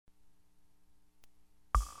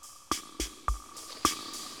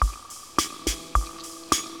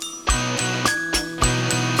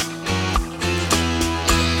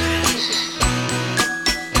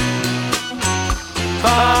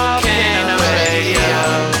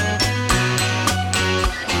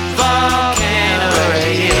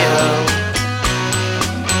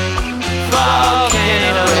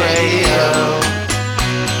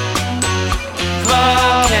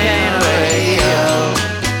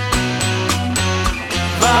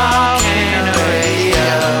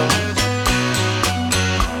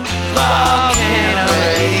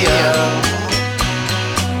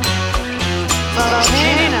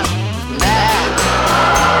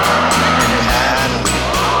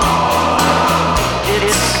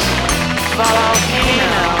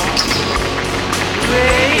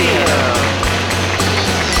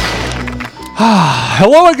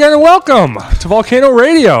Hello again and welcome to Volcano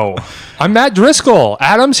Radio. I'm Matt Driscoll.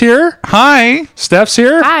 Adam's here. Hi. Steph's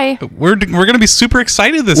here. Hi. We're going to be super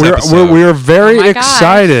excited this episode. We are very Oh my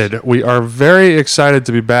excited. Gosh. We are very excited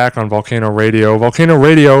to be back on Volcano Radio. Volcano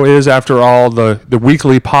Radio is, after all, the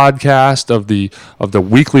weekly podcast of the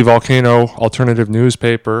weekly Volcano alternative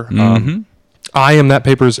newspaper. Mm-hmm. I am that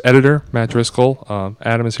paper's editor, Matt Driscoll.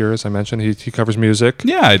 Adam is here, as I mentioned. He covers music.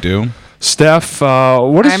 Yeah, I do. Steph,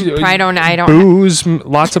 what is I don't booze?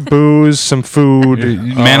 Lots of booze, some food.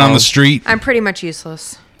 Man on the street. I'm pretty much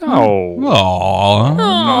useless. Oh.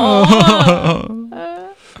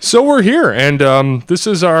 Aww. So we're here, and this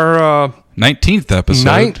is our 19th episode.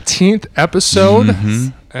 19th episode.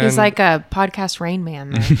 Mm-hmm. He's like a podcast Rain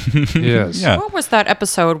Man there. Yes. Yeah. What was that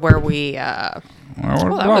episode where we... that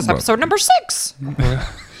was episode number 6.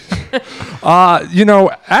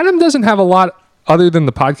 Adam doesn't have a lot other than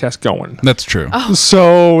the podcast going. That's true. Oh.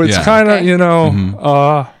 So it's kind of,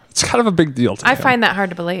 okay. it's kind of a big deal to I him. find that hard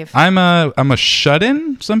to believe. I'm a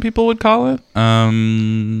shut-in, some people would call it.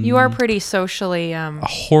 You are pretty socially... a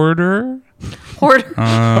hoarder.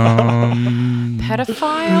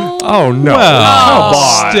 Pedophile? Oh, no. Well,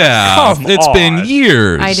 Come on. Steph, Come it's on. been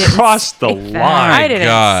years. I didn't Crossed the say line. that. I didn't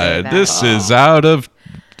God, say that. this is out of...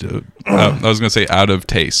 I was going to say out of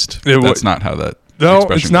taste. That's not how that No,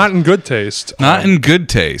 expression it's not goes. in good taste. Not in good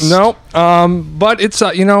taste. No, but it's,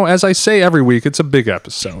 as I say every week, it's a big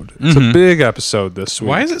episode. It's a big episode this week.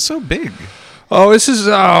 Why is it so big? Oh,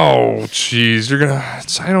 jeez. You're going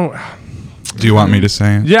to... I don't... Do you want me to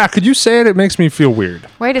say it? Yeah, could you say it? It makes me feel weird.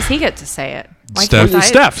 Why does he get to say it? Why Steph. can't I?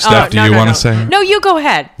 Steph, do you wanna say it? No, you go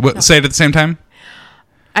ahead. What? No. Say it at the same time?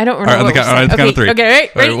 I don't All remember right, on the count of 3. Okay,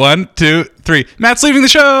 ready? 1, 2, 3. Matt's leaving the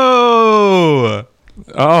show!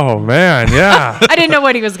 Oh, man, yeah. I didn't know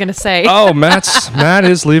what he was going to say. Matt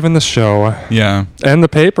is leaving the show. Yeah. And the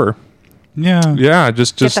paper. Yeah. Yeah,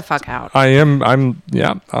 just Get the fuck out. I'm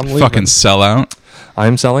leaving. Fucking sellout.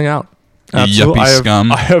 I'm selling out. Yuppie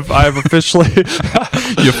scum. I have officially...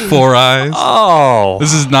 You 4 eyes. Oh.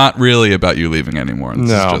 This is not really about you leaving anymore.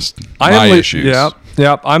 This is just my issues.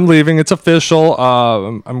 Yep, I'm leaving. It's official.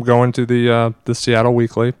 I'm going to the Seattle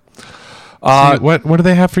Weekly. What do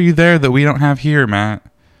they have for you there that we don't have here, Matt?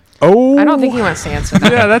 Oh, I don't think he wants to answer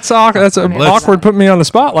that. Yeah, that's awkward. That's awkward. Putting me on the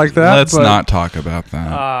spot like that. Let's not talk about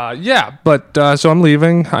that. Yeah, but so I'm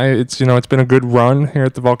leaving. It's been a good run here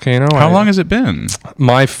at the Volcano. How long has it been?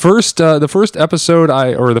 My first, the first episode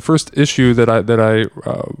the first issue that I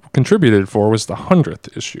contributed for was the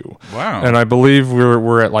 100th issue. Wow. And I believe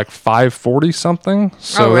we're at like 540 something.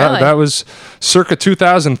 So really? that was circa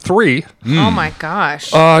 2003. Oh my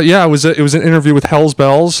gosh. Yeah, it was an interview with Hell's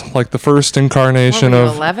Bells, like the first incarnation What were you,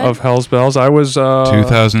 of 11? of Hell's Bells. I was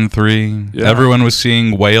 2003. yeah. Everyone was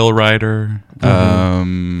seeing Whale Rider.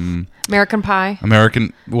 American Pie.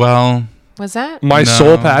 Well, Was that? my No.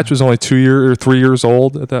 soul patch was only 3 years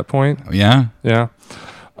old at that point. yeah. Yeah.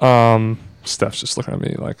 Steph's just looking at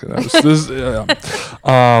me like that.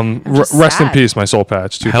 Rest in sad. peace, my soul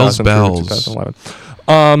patch. Hell's 2003, Bells. 2011.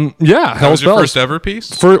 Yeah, That Hell's was your Bells. first ever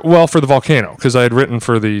piece? For the Volcano, because I had written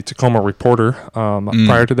for the Tacoma Reporter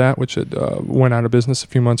prior to that, which had went out of business a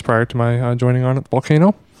few months prior to my joining on at the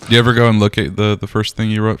Volcano. Do you ever go and look at the first thing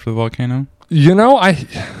you wrote for the Volcano?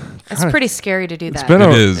 It's pretty scary to do that. been It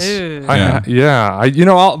a- is.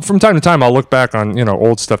 Ooh. From time to time I'll look back on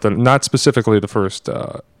old stuff that not specifically the first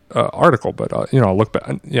article, but I'll look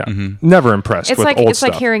back. Yeah, never impressed It's with like old it's stuff.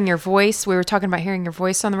 like hearing your voice. We were talking about hearing your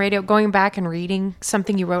voice on the radio. Going back and reading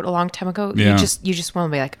something you wrote a long time ago, Yeah. you just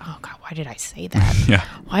want to be like, oh God, why did I say that? Yeah.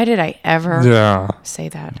 Why did I ever say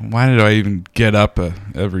that? Why did I even get up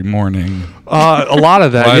every morning? A lot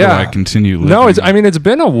of that. Why yeah. do I continue living? No, it's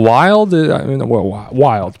been a wild.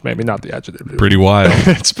 Wild, maybe not the adjective. Pretty wild.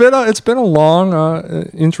 It's been a long,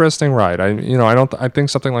 interesting ride. I think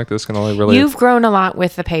something like this can only really. You've grown a lot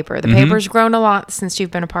with the paper. The paper's grown a lot since you've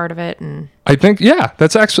been a part of it, and I think, yeah,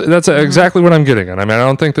 that's exactly what I'm getting at. I mean, I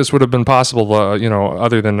don't think this would have been possible,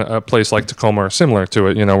 other than a place like Tacoma or similar to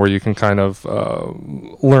it, where you can kind of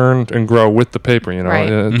learn and grow with the paper. Right.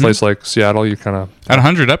 A place like Seattle, you kind of At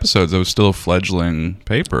 100 episodes, it was still a fleggling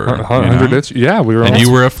paper. 100. Yeah, we were. And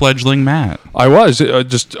you were a fledgling Matt. I was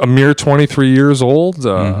just a mere 23 years old.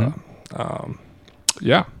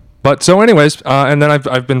 Yeah. But so anyways, and then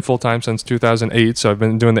I've been full-time since 2008, so I've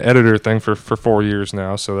been doing the editor thing for 4 years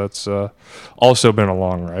now, so that's also been a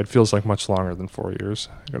long ride. Feels like much longer than 4 years.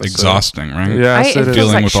 I gotta say. Exhausting, right? Yeah, it feels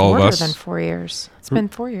Dealing like with all of shorter us. than 4 years. It's been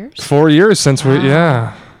 4 years. 4 years since we,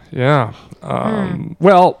 yeah.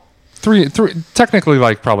 Well, three, technically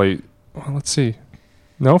like probably, let's see.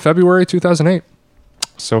 No, February 2008.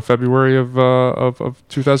 So February of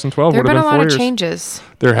 2012 There would have been have a been 4 lot years. of changes.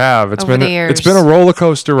 There have. It's over been the years. it's been a roller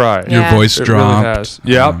coaster ride. Yeah. Your voice It really dropped. has.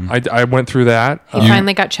 Yep, I went through that. He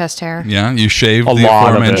finally got chest hair. Yeah, you shaved A the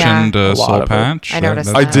lot of it. aforementioned Yeah. A lot soul of it. patch. I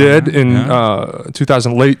noticed I that. did in Yeah.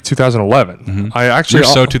 2011. I actually You're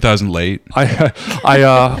so 2000 late.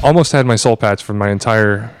 I almost had my soul patch for my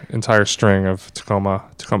entire string of Tacoma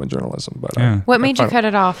journalism, but Yeah. What made you cut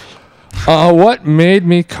it off? what made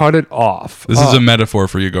me cut it off? This is a metaphor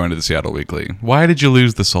for you going to the Seattle Weekly. Why did you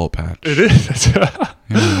lose the soul patch? It is.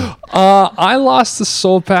 I lost the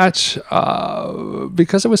soul patch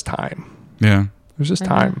because it was time. Yeah. It was just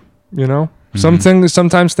time. You know,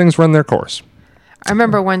 sometimes things run their course. I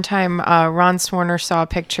remember one time Ron Swarner saw a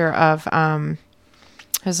picture of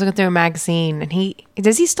I was looking through a magazine, and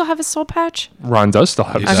does he still have his soul patch? Ron does still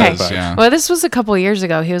have He his Okay. soul patch. Yeah. Well, this was a couple of years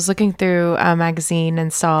ago. He was looking through a magazine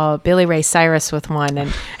and saw Billy Ray Cyrus with one,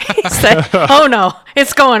 and he said, "Oh no,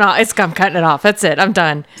 it's going off. I'm cutting it off. That's it. I'm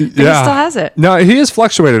done." But he still has it. No, he has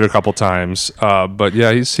fluctuated a couple times, but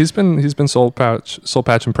yeah, he's been soul patch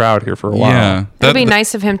and proud here for a while. Yeah. It'd be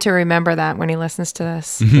nice of him to remember that when he listens to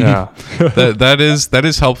this. Yeah. that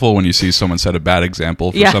is helpful when you see someone set a bad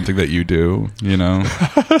example for Yeah. something that you do, you know.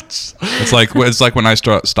 It's like when I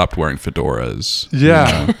stopped wearing fedoras.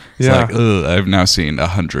 Yeah. You know? It's Yeah. like, ugh, I've now seen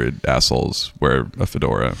 100 assholes wear a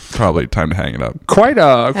fedora. Probably time to hang it up. Quite And they're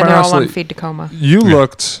all on honestly, Feed Tacoma. you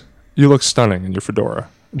looked stunning in your fedora.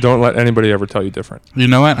 Don't let anybody ever tell you different. You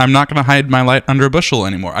know what? I'm not going to hide my light under a bushel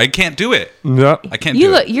anymore. I can't do it. No. I can't You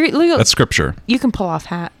do look. it. You look. That's scripture. You can pull off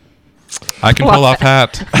hat. I can pull off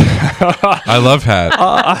hat. I love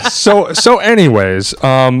hat. So anyways,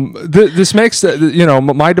 this makes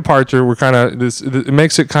my departure. We're kind of it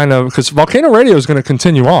makes it kind of because Volcano Radio is going to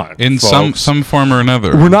continue on In folks. some form or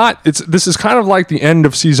another. We're not. This is kind of like the end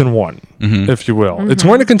of season 1, if you will. It's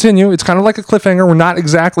going to continue. It's kind of like a cliffhanger. We're not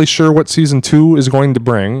exactly sure what season 2 is going to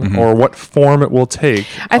bring or what form it will take.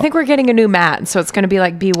 I think we're getting a new Matt, so it's going to be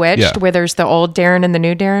like Bewitched, Yeah. where there's the old Darren and the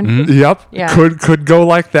new Darren. Yep. Yeah. Could go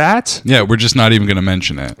like that. Yeah, we're just not even going to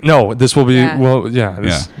mention it. No, this will be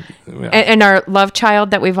Yeah. And our love child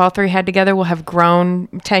that we've all three had together will have grown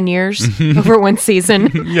 10 years over one season.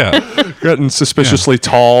 Yeah. Getting suspiciously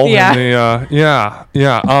tall. Yeah.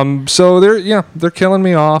 So they're killing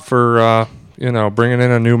me off for bringing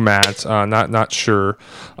in a new Matt. Not sure.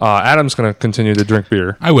 Adam's going to continue to drink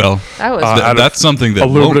beer. I will. That was That's something that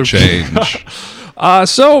little won't bit of- change.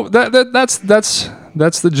 So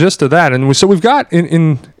that's the gist of that. And so we've got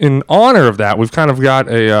in honor of that, we've kind of got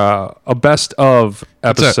a best of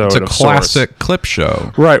episode. It's a of classic sorts. clip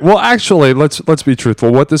show. Right. Well, actually, let's be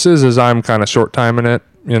truthful. What this is I'm kind of short timing it.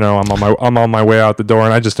 I'm on my way out the door,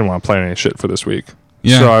 and I just didn't want to play any shit for this week.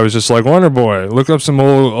 Yeah. So I was just like, Wonder Boy, look up some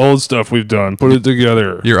old stuff we've done, put it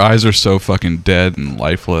together. Your eyes are so fucking dead and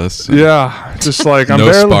lifeless. Yeah, just like I'm No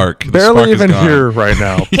barely, spark. The barely spark is even gone. here right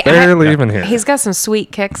now. Barely even here. He's got some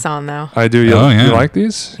sweet kicks on, though. I do. You, Oh, yeah. you like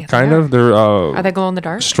these? Yeah, Kind they of. They're Are they glow in the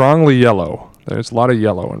dark? strongly yellow. There's a lot of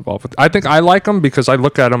yellow involved. I think I like them because I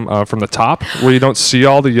look at them from the top where you don't see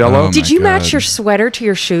all the yellow. Oh, Did my you match God. your sweater to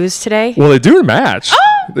your shoes today? Well, they do match.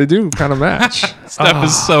 They do kind of match. Steph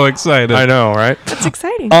is so excited. I know, right? That's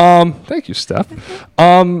exciting. Thank you, Steph.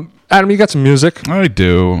 Adam, you got some music? I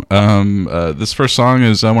do. This first song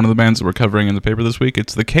is one of the bands that we're covering in the paper this week.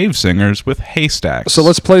 It's the Cave Singers with Haystacks. So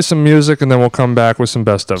let's play some music and then we'll come back with some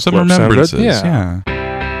best of some clips. Sound good? remembrances. Yeah.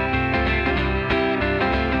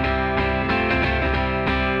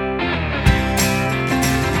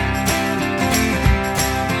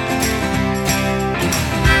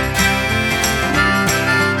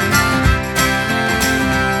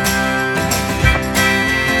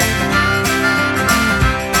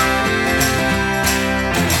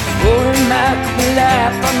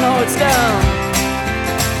 I know it's done,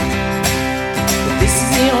 but this is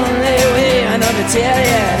the only way I know to tell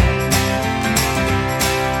ya.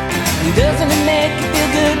 And doesn't it make you feel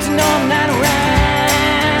good to know I'm not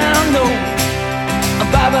around? No,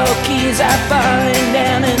 Bible keys are falling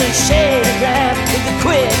down in a shade of ground with the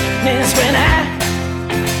quickness when I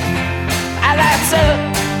lights up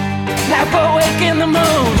like awake in the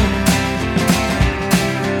moon.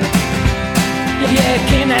 Yeah, it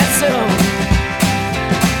came that soon.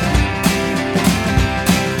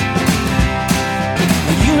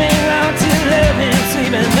 You ain't wrong to love him,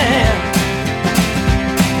 sleeping man.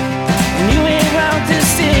 And you ain't wrong to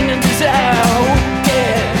sing and desire, oh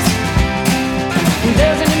yes. And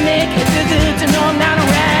doesn't it make it feel good to know I'm not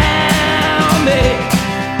around, babe?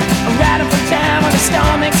 I'm riding for time when the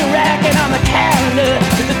storm makes a racket on the calendar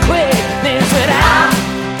with the quickness that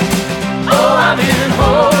I've been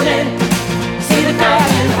holding. See the God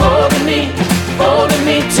been holding me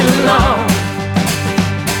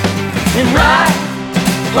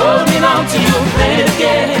holding on to your plate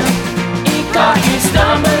again. He caught you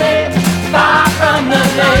stumbling far from the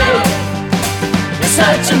lake. It's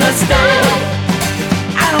such a mistake,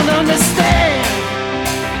 I don't understand.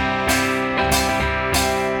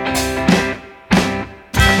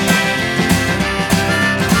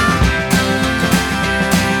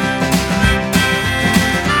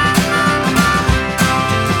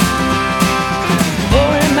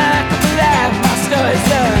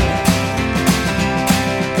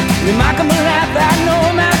 Remarkable life, I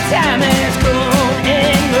know my time has grown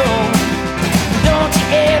and grown. Don't you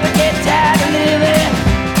ever get tired of living?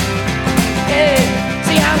 Hey,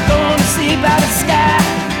 see, I'm going to sleep by the sky.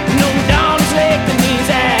 No dawn is late in these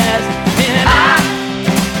eyes. And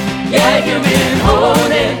yeah, you've been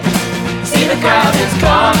holding. See, the crowd is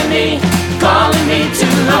calling me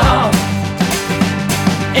too long.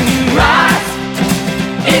 And you rise,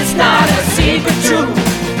 it's not a secret truth.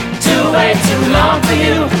 To wait too long for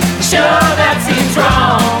you, sure that seems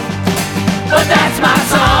wrong, but that's my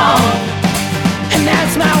song, and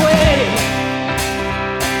that's my way.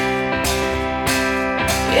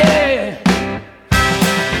 Yeah.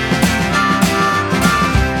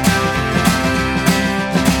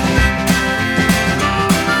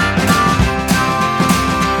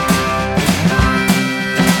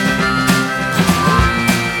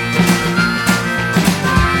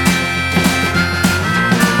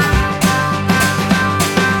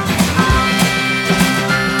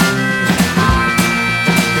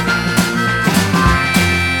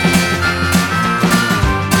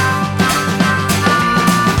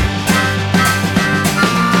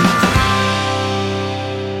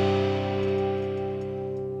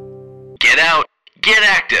 Get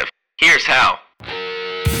active. Here's how.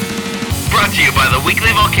 Brought to you by the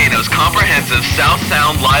Weekly Volcano's comprehensive South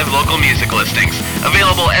Sound live local music listings.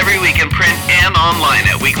 Available every week in print and online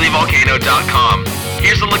at weeklyvolcano.com.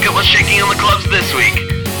 Here's a look at what's shaking in the clubs this week.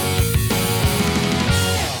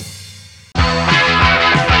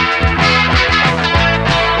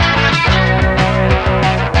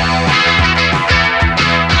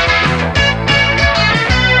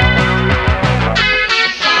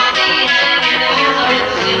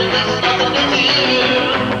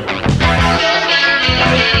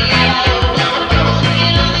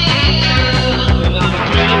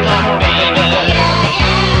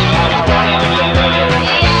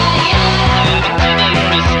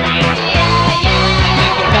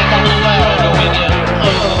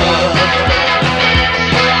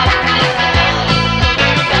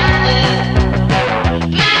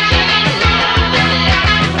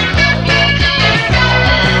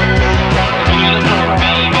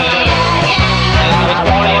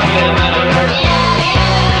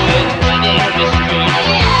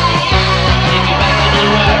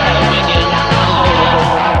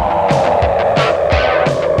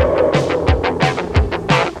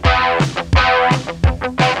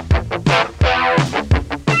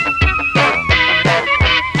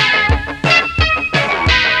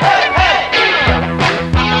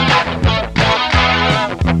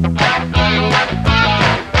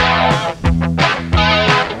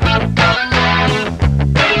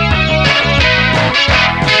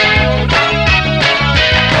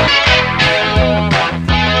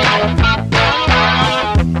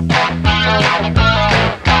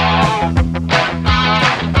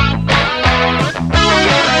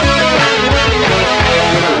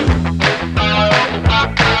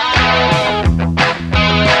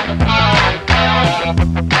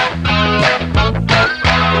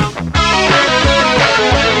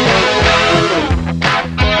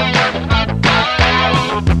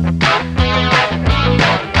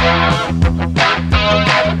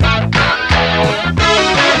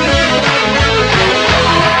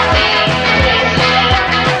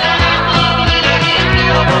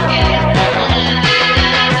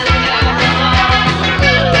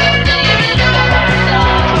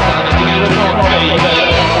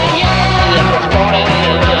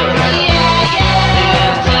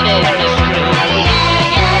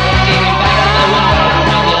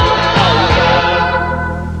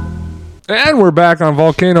 And we're back on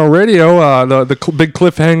Volcano Radio, the big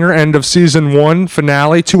cliffhanger, end of season 1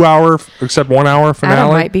 finale, 2 hour, except 1 hour finale.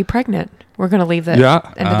 Adam might be pregnant. We're going to leave the end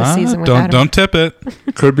of the season with Adam. Don't tip it.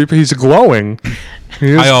 Could be. He's glowing.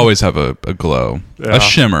 I always have a glow, a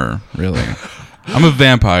shimmer, really. I'm a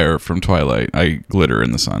vampire from Twilight. I glitter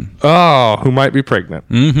in the sun. Oh, who might be pregnant?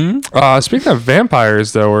 Mm-hmm. Speaking of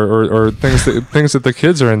vampires, though, or things that the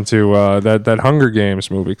kids are into, that Hunger Games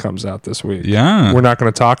movie comes out this week. Yeah, we're not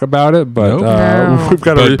going to talk about it, but we've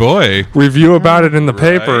got a review about it in the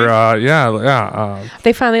paper. Yeah.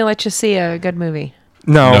 They finally let you see a good movie.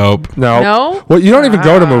 No. Nope. No? Well, you don't even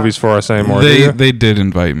go to movies for us anymore, do you? They did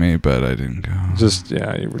invite me, but I didn't go. Just,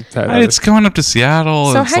 yeah. It's going up to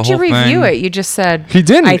Seattle. So it's how'd the you whole review thing. it? You just said He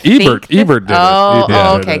didn't. I think Ebert did it. Oh, He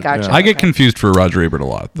did okay, it, gotcha. yeah. I get confused for Roger Ebert a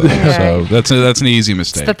lot, though. So that's an easy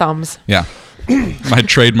mistake. It's the thumbs. Yeah. My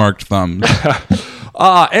trademarked thumbs.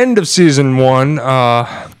 End of season 1,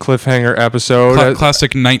 cliffhanger episode.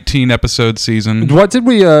 Classic 19 episode season. What did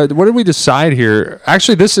we decide here?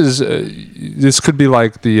 Actually, this could be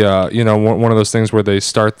like the one of those things where they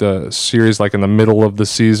start the series like in the middle of the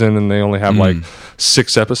season and they only have like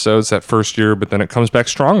 6 episodes that first year, but then it comes back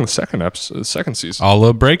strong in the second season. All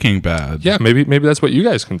of Breaking Bad. Yeah, maybe that's what you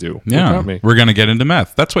guys can do. Yeah, without me. We're gonna get into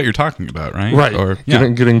meth. That's what you're talking about, right? Right. Or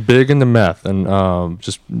getting big into meth and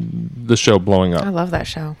just the show blowing up. I love that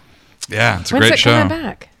show. Yeah, it's a When's great it show. coming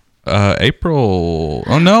back? April.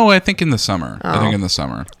 Oh no, I think in the summer. I think in the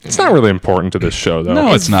summer. It's not really important to this show, though.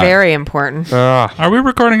 No, it's not. Very important. Are we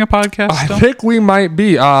recording a podcast still? I think we might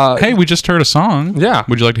be. Hey, we just heard a song. Yeah.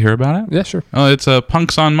 Would you like to hear about it? Yeah, sure. It's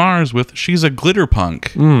Punks on Mars with She's a Glitter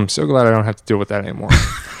Punk. So glad I don't have to deal with that anymore.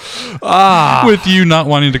 With you not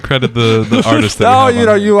wanting to credit the artist that No, we have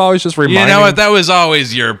on. you always just remind me. You know what? That was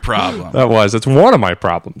always your problem. It's one of my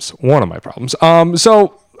problems.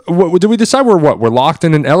 So did we decide we're locked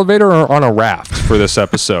in an elevator or on a raft for this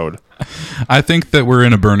episode? I think that we're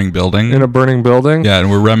in a burning building. In a burning building? Yeah, and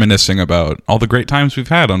we're reminiscing about all the great times we've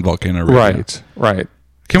had on Volcano Radio. Right.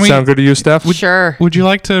 Can we sound good to you, Steph? Sure. Would you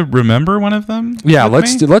like to remember one of them? Yeah,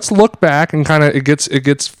 with me? let's look back and kind of it gets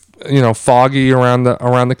foggy around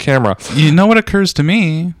the camera. You know what occurs to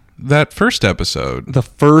me? That first episode. The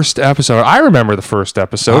first episode. I remember the first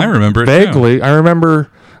episode. I remember it vaguely. too. I remember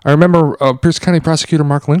Pierce County Prosecutor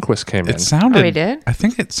Mark Lindquist came in. It sounded. Oh, he did? I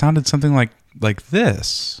think it sounded something like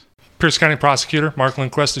this. Pierce County Prosecutor Mark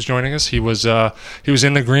Lindquist is joining us. He was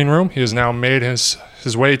in the green room. He has now made his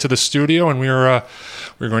way to the studio, and we're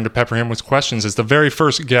going to pepper him with questions. As the very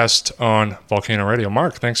first guest on Volcano Radio.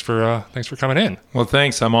 Mark, thanks for coming in. Well,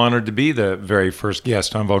 thanks. I'm honored to be the very first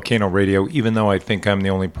guest on Volcano Radio, even though I think I'm the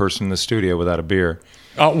only person in the studio without a beer.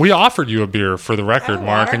 We offered you a beer for the record,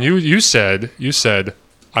 Mark, and you said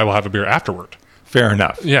I will have a beer afterward. Fair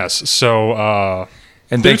enough. Yes. So.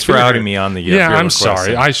 And thanks for outing me on the beer I'm request.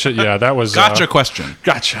 sorry. I should. Yeah, that was Gotcha question.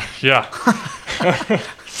 Gotcha. Yeah.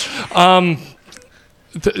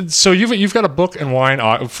 So you've got a book and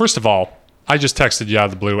wine. First of all, I just texted you out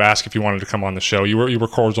of the blue, asked if you wanted to come on the show. You were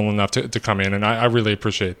cordial enough to come in, and I really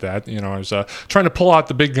appreciate that. I was trying to pull out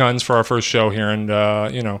the big guns for our first show here, and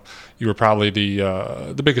you were probably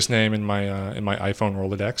the biggest name in my iPhone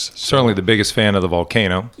Rolodex. So. Certainly the biggest fan of the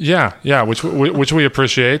Volcano. Yeah, which we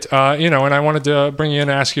appreciate. And I wanted to bring you in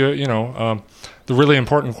and ask you, the really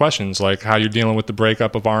important questions, like how you're dealing with the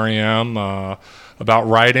breakup of REM, about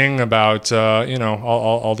writing, about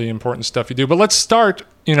all the important stuff you do. But let's start,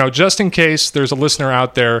 just in case there's a listener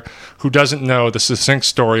out there who doesn't know the succinct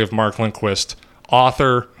story of Mark Lindquist,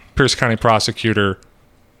 author, Pierce County Prosecutor.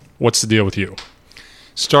 What's the deal with you?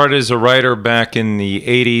 Started as a writer back in the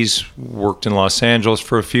 80s, worked in Los Angeles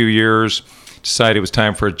for a few years, decided it was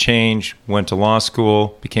time for a change, went to law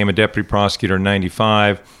school, became a deputy prosecutor in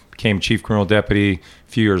 95, became chief criminal deputy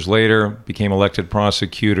a few years later, became elected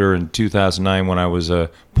prosecutor in 2009 when I was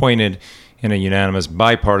appointed in a unanimous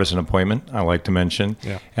bipartisan appointment, I like to mention.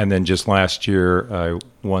 Yeah. And then just last year, I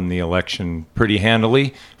won the election pretty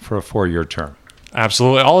handily for a 4-year term.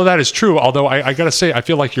 Absolutely. All of that is true, although I got to say, I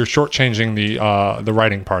feel like you're shortchanging the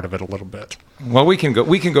writing part of it a little bit. Well, we can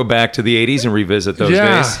go back to the 80s and revisit those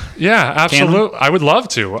days. Yeah, absolutely. I would love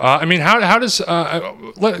to. How does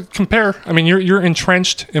compare? You're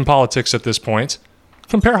entrenched in politics at this point.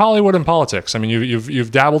 Compare Hollywood and politics.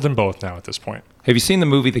 You've dabbled in both now at this point. Have you seen the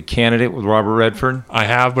movie The Candidate with Robert Redford? I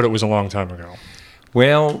have, but it was a long time ago.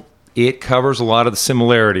 Well, it covers a lot of the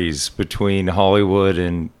similarities between Hollywood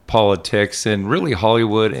and politics, and really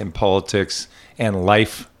Hollywood and politics and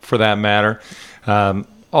life, for that matter.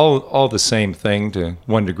 All the same thing to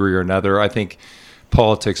one degree or another. I think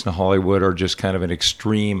politics and Hollywood are just kind of an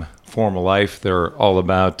extreme form of life. They're all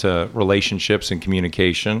about relationships and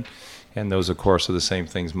communication, and those, of course, are the same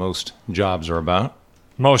things most jobs are about.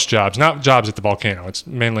 Most jobs, not jobs at the Volcano. It's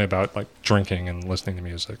mainly about like drinking and listening to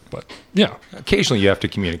music. But yeah, occasionally you have to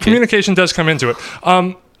communicate. Communication does come into it.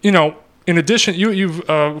 In addition, you've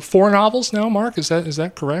 4 novels now, Mark. Is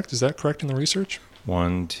that correct? Is that correct in the research?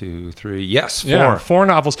 1, 2, 3. Yes, 4. Yeah, 4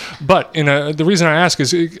 novels. But the reason I ask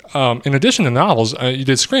is, in addition to novels, you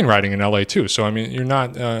did screenwriting in LA too. So you're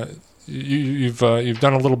not. You've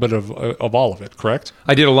done a little bit of all of it, correct?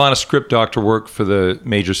 I did a lot of script doctor work for the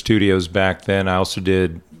major studios back then. I also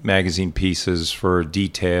did magazine pieces for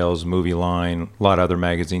Details, Movie Line, a lot of other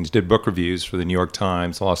magazines. Did book reviews for the New York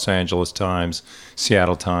Times, Los Angeles Times,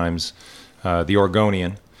 Seattle Times, the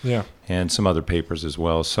Oregonian, and some other papers as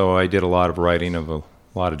well. So I did a lot of writing of a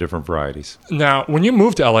lot of different varieties. Now, when you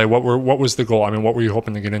moved to LA, what was the goal? I mean, what were you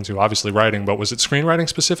hoping to get into? Obviously writing, but was it screenwriting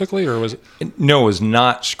specifically, or was it? No, it was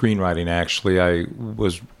not screenwriting, actually. I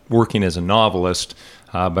was working as a novelist,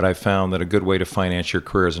 but I found that a good way to finance your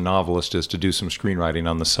career as a novelist is to do some screenwriting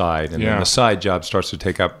on the side. And then the side job starts to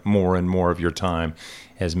take up more and more of your time,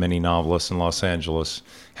 as many novelists in Los Angeles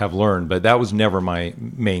have learned. But that was never my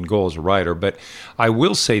main goal as a writer. But I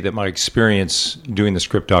will say that my experience doing the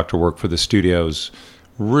script doctor work for the studios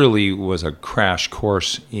really was a crash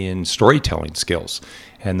course in storytelling skills.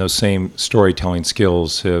 And those same storytelling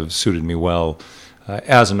skills have suited me well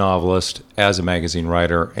as a novelist, as a magazine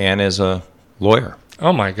writer, and as a lawyer.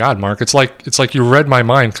 Oh my God, Mark! It's like you read my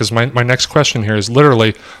mind, because my next question here is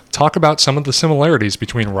literally talk about some of the similarities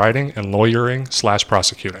between writing and lawyering /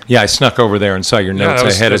 prosecuting. Yeah, I snuck over there and saw your notes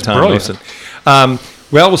ahead of time. Brilliant.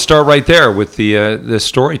 Well, we'll start right there with the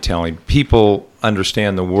storytelling. People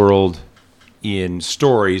understand the world in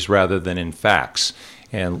stories rather than in facts.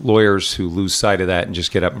 And lawyers who lose sight of that and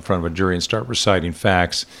just get up in front of a jury and start reciting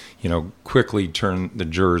facts, quickly turn the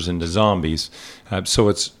jurors into zombies. So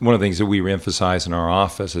it's one of the things that we emphasize in our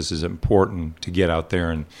office is important to get out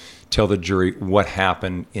there and tell the jury what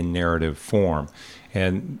happened in narrative form.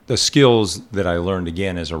 And the skills that I learned,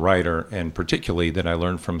 again, as a writer, and particularly that I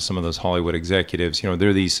learned from some of those Hollywood executives, there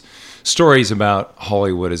are these stories about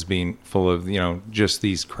Hollywood as being full of, just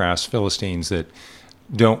these crass Philistines that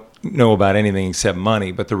don't know about anything except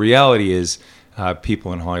money. But the reality is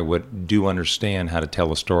people in Hollywood do understand how to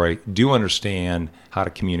tell a story, do understand how to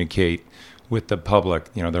communicate with the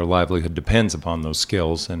public. Their livelihood depends upon those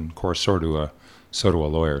skills, and of course, so do a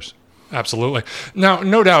lawyer's. Absolutely. Now,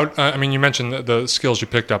 no doubt, you mentioned the skills you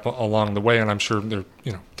picked up along the way, and I'm sure there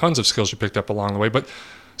are, tons of skills you picked up along the way, but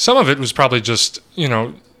some of it was probably just,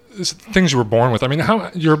 things you were born with. I mean,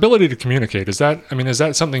 how your ability to communicate, is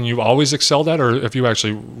that something you've always excelled at, or have you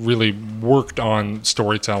actually really worked on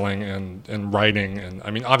storytelling and writing?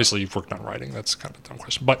 And obviously you've worked on writing. That's kind of a dumb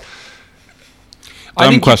question, but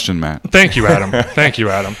dumb question, Matt. Thank you, Adam. Thank you,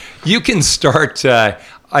 Adam. You can start,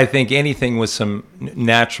 I think, anything with some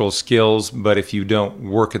natural skills, but if you don't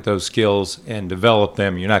work at those skills and develop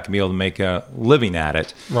them, you're not going to be able to make a living at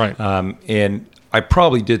it. Right. And I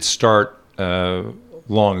probably did start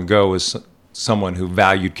long ago as someone who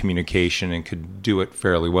valued communication and could do it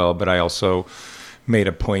fairly well, but I also made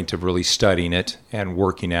a point of really studying it and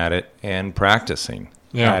working at it and practicing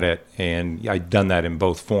at it. And I've done that in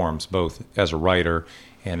both forms, both as a writer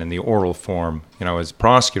and in the oral form. As a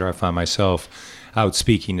prosecutor, I find myself out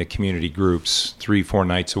speaking to community groups 3-4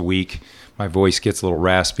 nights a week. My voice gets a little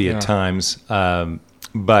raspy at times,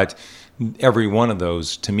 but every one of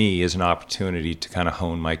those, to me, is an opportunity to kind of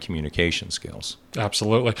hone my communication skills.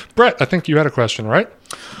 Absolutely. Brett, I think you had a question, right?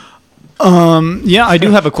 Yeah, I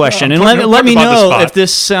do have a question. And let me know if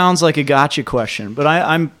this sounds like a gotcha question. But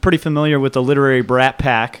I'm pretty familiar with the literary brat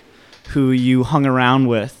pack who you hung around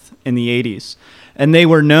with in the 80s. And they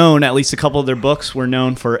were known, at least a couple of their books were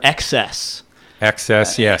known for excess.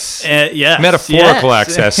 Excess, yes. Yes. Metaphorical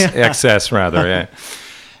excess, rather, yeah.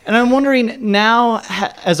 And I'm wondering now,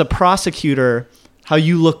 as a prosecutor, how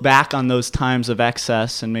you look back on those times of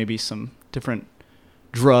excess and maybe some different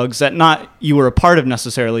drugs that not you were a part of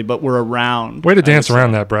necessarily, but were around. Way to dance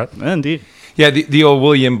around that, Brett. Indeed. Yeah, the old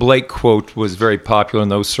William Blake quote was very popular in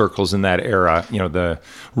those circles in that era. The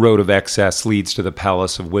road of excess leads to the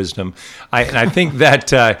palace of wisdom. And I think that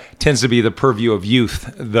tends to be the purview of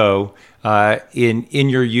youth, though. In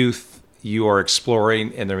your youth, you are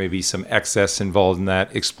exploring, and there may be some excess involved in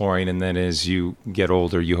that exploring. And then as you get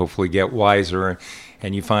older, you hopefully get wiser,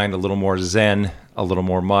 and you find a little more zen, a little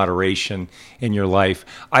more moderation in your life.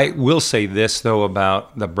 I will say this, though,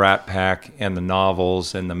 about the Brat Pack and the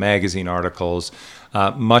novels and the magazine articles.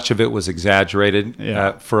 Much of it was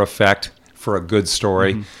exaggerated for effect, for a good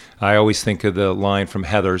story. Mm-hmm. I always think of the line from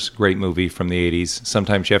Heathers, great movie from the 80s.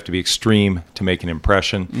 Sometimes you have to be extreme to make an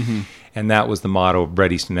impression. Mm-hmm. And that was the motto of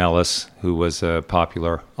Bret Easton Ellis, who was a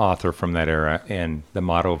popular author from that era, and the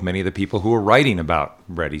motto of many of the people who were writing about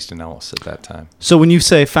Bret Easton Ellis at that time. So when you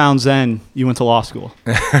say found Zen, you went to law school?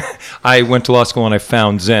 I went to law school and I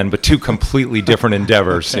found Zen, but two completely different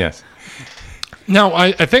endeavors, okay. Yes. Now,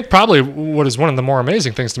 I think probably what is one of the more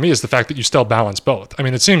amazing things to me is the fact that you still balance both.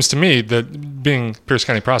 It seems to me that being Pierce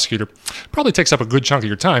County prosecutor probably takes up a good chunk of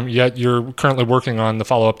your time, yet you're currently working on the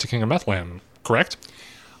follow-up to King of Methland, correct?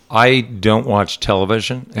 I don't watch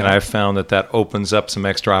television, and I've found that opens up some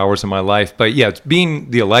extra hours in my life. But yeah,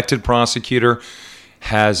 being the elected prosecutor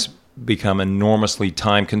has become enormously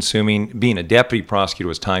time-consuming. Being a deputy prosecutor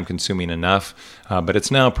was time-consuming enough, but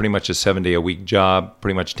it's now pretty much a 7-day-a-week job,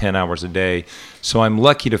 pretty much 10 hours a day. So I'm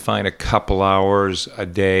lucky to find a couple hours a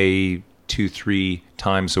day, 2-3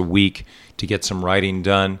 times a week to get some writing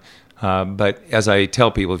done. But as I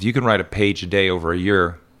tell people, if you can write a page a day over a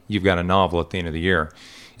year, you've got a novel at the end of the year.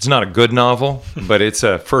 It's not a good novel, but it's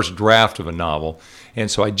a first draft of a novel. And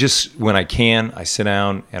so I just, when I can, I sit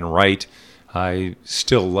down and write. I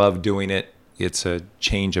still love doing it. It's a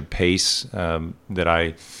change of pace that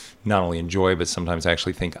I not only enjoy, but sometimes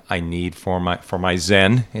actually think I need for my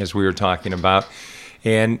zen, as we were talking about.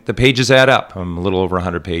 And the pages add up. I'm a little over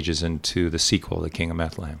 100 pages into the sequel, The King of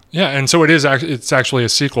Bethlehem. Yeah, and so it's actually a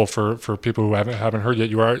sequel for people who haven't heard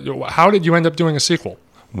yet. How did you end up doing a sequel?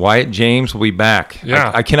 Wyatt James will be back. Yeah.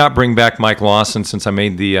 I cannot bring back Mike Lawson since I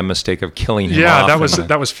made the mistake of killing him off. Yeah,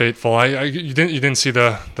 that was fateful. You didn't see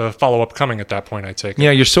the follow-up coming at that point, I take it.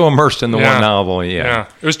 Yeah, you're so immersed in the one novel. Yeah.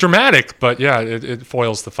 It was dramatic, but it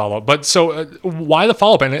foils the follow-up. But so why the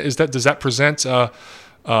follow-up? And does that present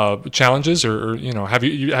challenges, or have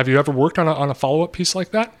you ever worked on a follow-up piece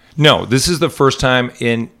like that? No, this is the first time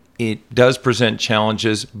it does present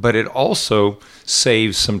challenges, but it also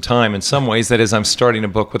saves some time in some ways. That is, I'm starting a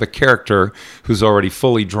book with a character who's already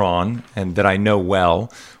fully drawn and that I know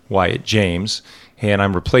well, Wyatt James, and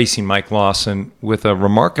I'm replacing Mike Lawson with a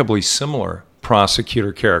remarkably similar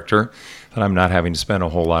prosecutor character that I'm not having to spend a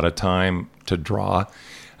whole lot of time to draw.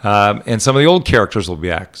 And some of the old characters will be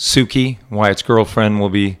back. Suki, Wyatt's girlfriend, will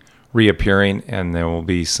be reappearing, and there will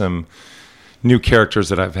be some new characters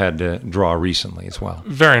that I've had to draw recently as well.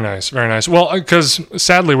 Very nice, very nice. Well, because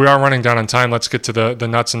sadly we are running down on time, let's get to the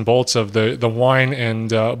nuts and bolts of the wine and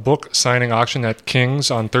book signing auction at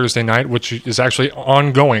King's on Thursday night, which is actually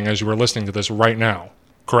ongoing as you were listening to this right now,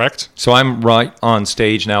 correct? So I'm right on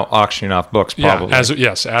stage now auctioning off books, probably.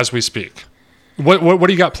 Yeah, as we speak. What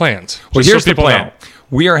do you got planned? Well, here's the plan.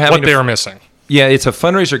 We are having what they are missing. Yeah, it's a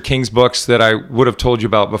fundraiser at King's Books that I would have told you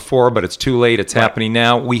about before, but it's too late. It's happening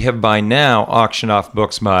now. We have by now auctioned off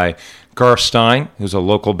books by Garth Stein, who's a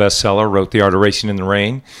local bestseller, wrote The Art of Racing in the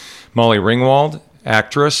Rain, Molly Ringwald,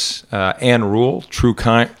 actress, Anne Rule, true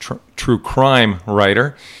crime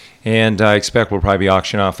writer, and I expect we'll probably be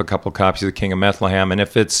auctioning off a couple copies of The King of Bethlehem. And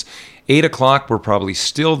if it's 8 o'clock, we're probably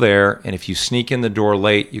still there, and if you sneak in the door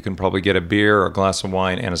late, you can probably get a beer or a glass of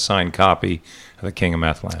wine and a signed copy of The King of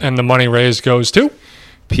Bethlehem. And the money raised goes to?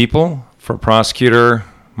 People for Prosecutor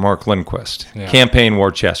Mark Lindquist. Yeah. Campaign War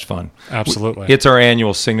Chest Fund. Absolutely. It's our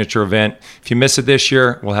annual signature event. If you miss it this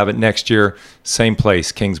year, we'll have it next year. Same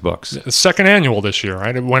place, King's Books. The second annual this year,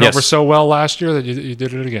 right? It went over so well last year that you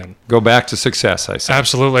did it again. Go back to success, I say.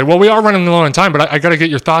 Absolutely. Well, we are running low on time, but I got to get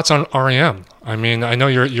your thoughts on REM. I mean, I know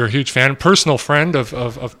you're a huge fan, personal friend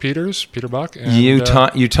of Peter Buck. And,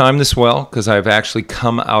 you timed this well, because I've actually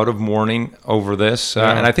come out of mourning over this.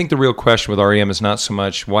 And I think the real question with REM is not so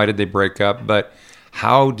much why did they break up, but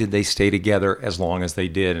how did they stay together as long as they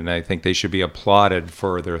did? And I think they should be applauded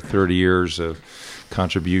for their 30 years of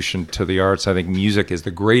contribution to the arts. I think music is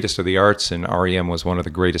the greatest of the arts, and REM was one of the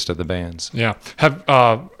greatest of the bands. Yeah. Have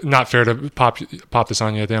not fair to pop this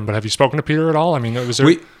on you then, but have you spoken to Peter at all? I mean, was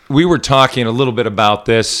there... We were talking a little bit about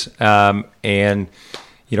this, and again,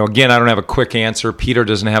 I don't have a quick answer. Peter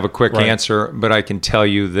doesn't have a quick answer, but I can tell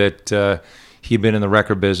you that he'd been in the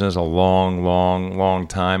record business a long, long, long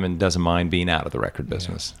time and doesn't mind being out of the record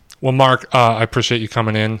business. Yeah. Well, Mark, I appreciate you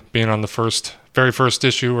coming in, being on the very first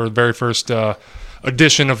issue or the very first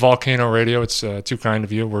edition of Volcano Radio. It's too kind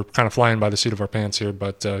of you. We're kind of flying by the seat of our pants here,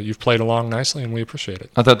 but you've played along nicely, and we appreciate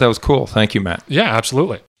it. I thought that was cool. Thank you, Matt. Yeah,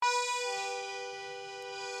 absolutely.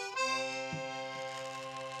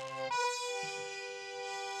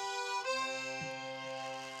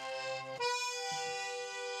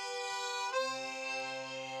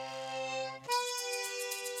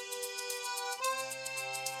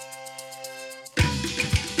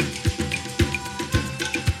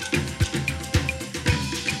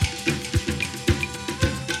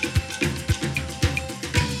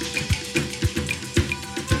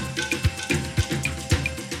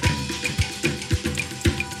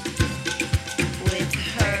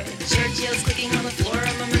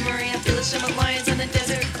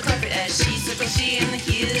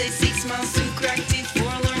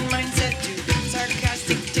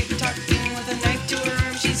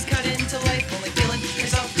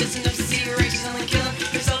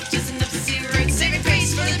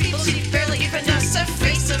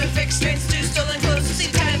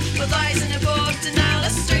 Lies and above denial, the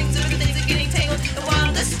strengths of the things are getting tangled. The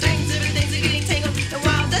wildest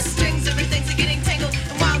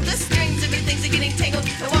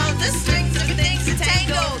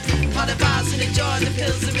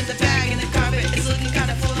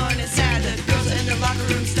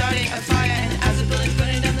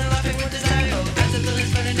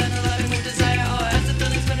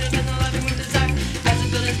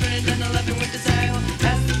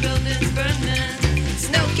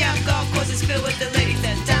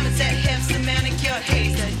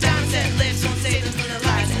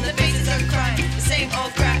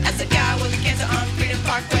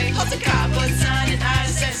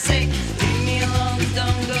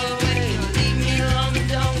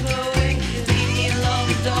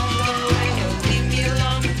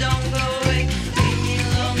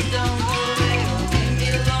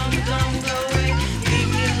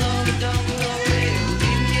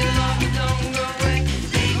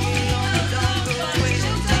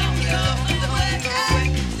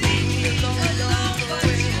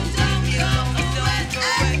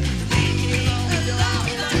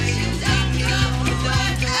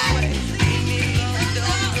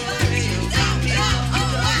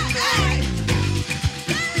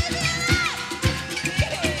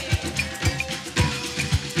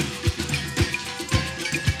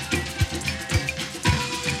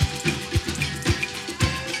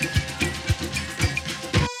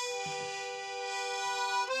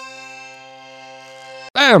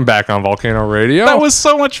am back on Volcano Radio. That was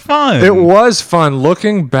so much fun. It was fun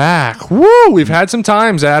looking back. Woo! We've had some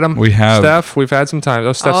times, Adam. We have. Steph, we've had some times.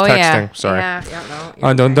 Oh, Steph's texting. Yeah. Sorry.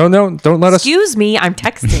 Yeah, no, Don't let us. Excuse me, I'm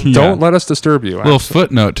texting. Yeah. Don't let us disturb you. Little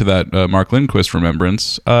footnote to that Mark Lindquist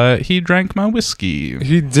remembrance. He drank my whiskey.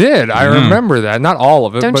 He did. I remember that. Not all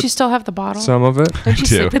of it. Don't but you still have the bottle? some of it? Don't you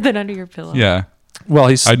do. sleep with it under your pillow? Yeah.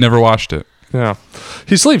 Well, I'd never washed it. Yeah.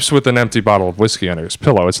 He sleeps with an empty bottle of whiskey under his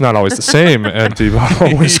pillow. It's not always the same empty bottle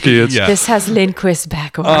of whiskey. It's, Yeah. This has Lindquist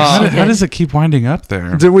back. How does it keep winding up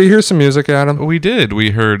there? Did we hear some music, Adam? We did.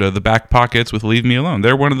 We heard the Back Pockets with Leave Me Alone.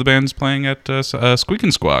 They're one of the bands playing at Squeak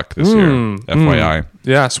and Squawk this year. FYI.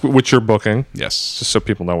 Yeah, which you're booking. Yes. Just so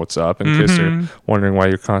people know what's up in case you're wondering why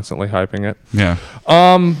you're constantly hyping it. Yeah.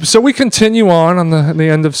 So we continue on the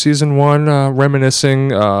end of season 1, reminiscing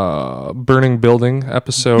burning building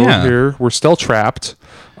episode here. We're still trapped.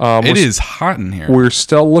 It is hot in here. We're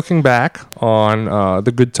still looking back on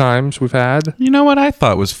the good times we've had. You know what I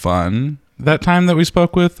thought was fun? That time that we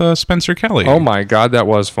spoke with Spencer Kelly. Oh my God, that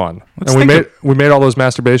was fun. Let's and think we made all those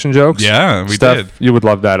masturbation jokes. Yeah, we Steph, did. you would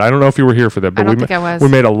love that. I don't know if you were here for that, but I don't think I was. we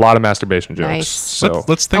made a lot of masturbation jokes. Nice. So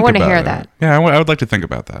Let's think I want about to hear it. that. Yeah, I would like to think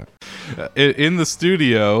about that. In the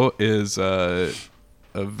studio is a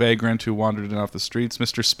vagrant who wandered in off the streets,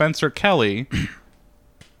 Mr. Spencer Kelly.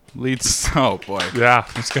 Leads. Oh boy. yeah,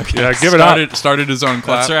 yeah, give it up. Started his own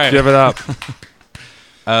clap. That's right. Give it up.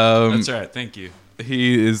 That's right. Thank you.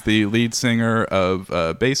 He is the lead singer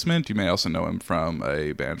of Basement. You may also know him from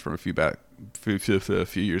a band from a few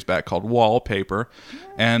years back called Wallpaper.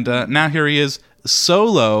 And now here he is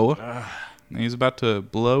solo. And he's about to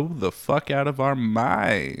blow the fuck out of our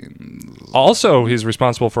minds. Also, he's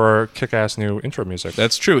responsible for our kick-ass new intro music.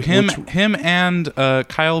 That's true. Him and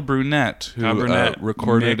Kyle Brunette, who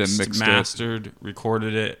recorded and mixed mastered,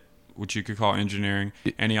 recorded it, which you could call engineering,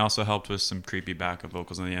 and he also helped with some creepy backup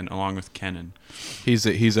vocals in the end, along with Kenan. He's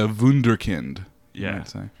a wunderkind. Yeah. I'd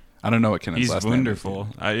say. I don't know what Kenan's He's last wonderful.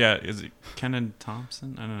 Yeah, is it Kenan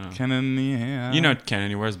Thompson? I don't know. Kenan, yeah. You know Kenan,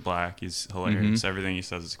 he wears black. He's hilarious. Everything he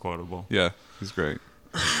says is quotable. Yeah, he's great.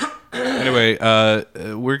 Anyway,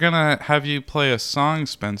 we're gonna have you play a song,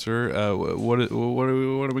 Spencer. What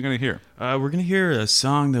are we gonna hear? We're gonna hear a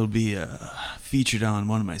song that'll be featured on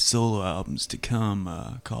one of my solo albums to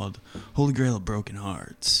come, called "Holy Grail of Broken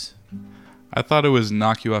Hearts." I thought it was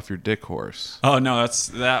 "Knock You Off Your Dick Horse." Oh no,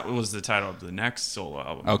 that was the title of the next solo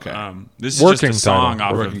album. Okay. This is Working just a song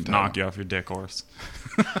title. off Working of title. "Knock You Off Your Dick Horse."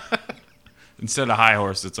 Instead of "High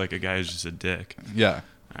Horse," it's like a guy who's just a dick. Yeah.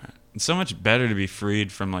 It's so much better to be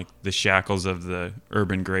freed from like the shackles of the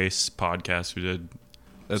Urban Grace podcast we did.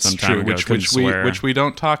 That's some time true. ago. Which we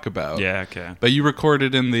don't talk about. Yeah, okay. But you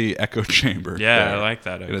recorded in the echo chamber. Yeah, there, I like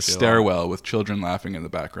that. in a stairwell with children laughing in the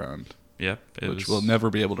background, Yep. which we'll never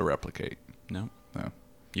be able to replicate. No. No.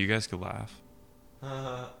 You guys could laugh.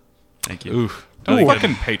 Thank you. Oof. Don't Really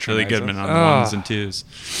fucking good. patronize Really Goodman us. on the ones and twos.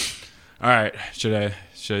 All right. Should I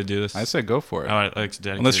do this? I say go for it. I like to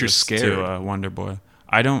dedicate Unless you're this scared. to Wonder Boy.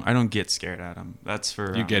 I don't get scared at him. That's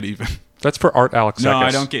for You get even. That's for Art Alexakis. No,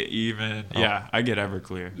 I don't get even. Yeah, I get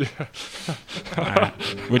Everclear.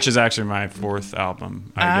 Which is actually my 4th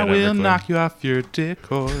album. I Get will Everclear. knock you off your dick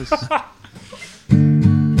horse. All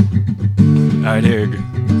right, here we go.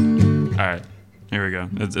 All right, here we go.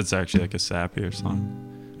 It's actually like a sappier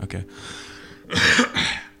song. Okay.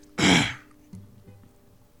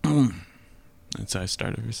 That's how I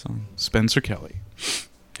start every song. Spencer Kelly,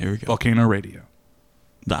 Here we go. Volcano Radio.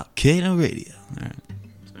 Volcano Radio. All right.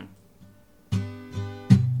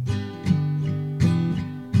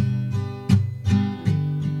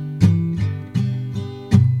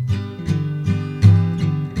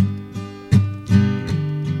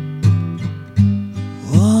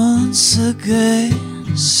 Once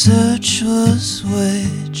again, search was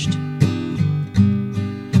waged,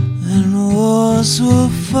 and wars were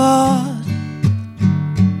fought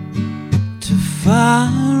to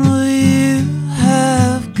find what you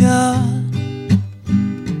have got.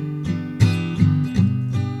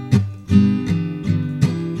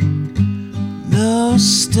 No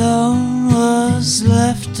stone was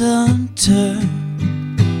left unturned,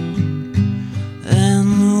 and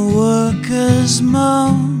the workers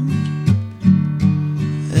moaned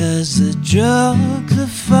as they drug the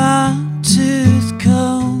fine-tooth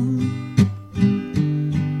comb.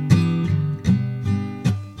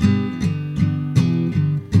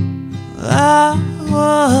 I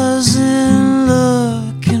wasn't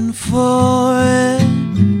looking for it,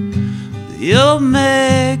 but your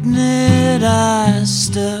magnet eyes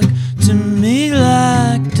stuck to me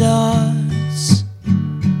like darts.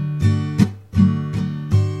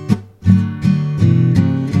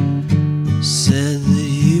 Said that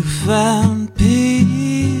found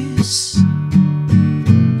peace, and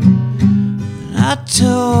I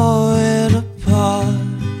tore it apart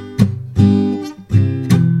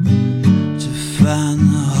to find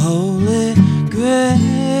the holy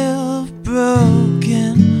grail of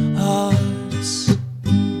broken hearts.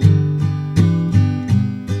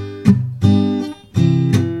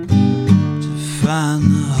 To find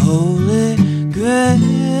the holy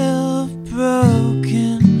grail of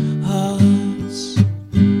broken hearts.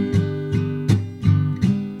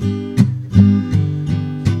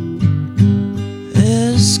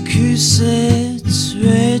 As crusades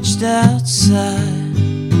raged outside,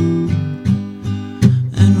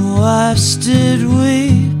 and wives did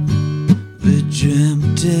weep, we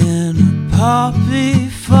dreamt in a poppy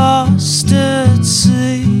fostered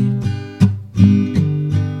sleep.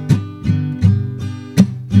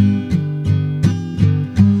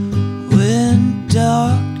 When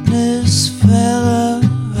darkness fell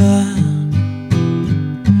around,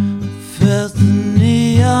 felt the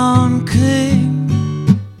neon gleam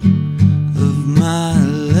of my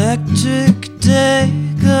electric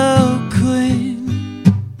Dago queen.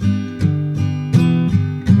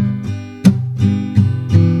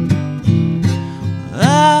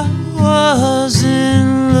 I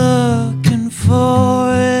wasn't looking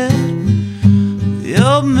for it.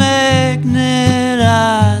 Your magnet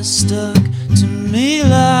eyes stuck to me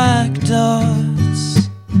like darts.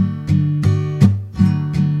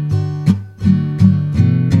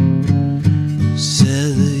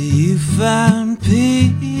 Said that you found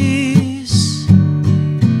peace,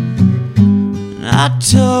 and I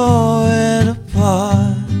tore it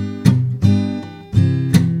apart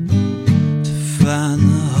to find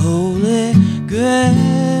the holy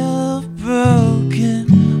grail of broken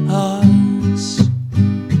hearts.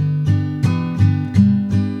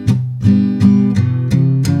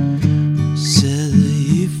 Said that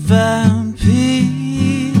you found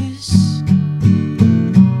peace,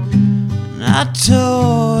 and I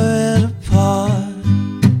tore it apart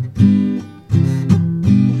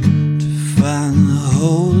to find the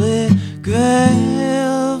holy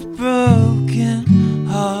grail of broken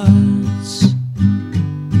hearts.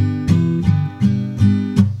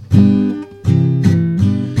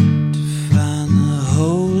 To find the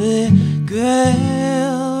holy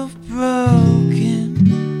grail of broken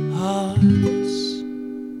hearts.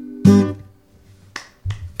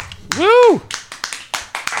 Woo!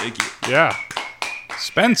 Thank you. Yeah.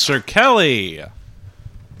 Spencer Kelly. That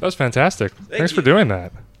was fantastic. Thanks for doing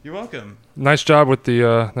that. You're welcome. Nice job with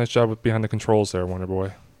behind the controls there, Wonder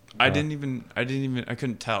Boy. I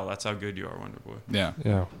couldn't tell. That's how good you are, Wonder Boy. Yeah.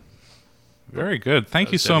 Yeah. Very good.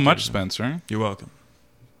 Thank you so much, Spencer. You're welcome.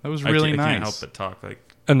 That was really I nice. can't help but talk like.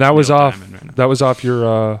 And that was Neil off. Diamond right now. That was off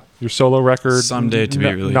your solo record. Someday to be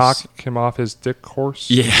released. Knock him off his dick horse.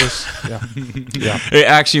 Yeah. Yeah. Yeah. It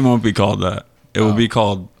actually won't be called that. It will be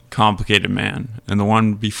called Complicated Man. And the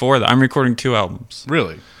one before that, I'm recording 2 albums.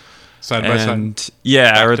 Really? Side by side? And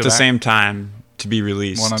yeah, Back or to at the back? same time to be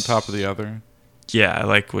released. One on top of the other? Yeah, I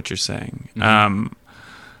like what you're saying.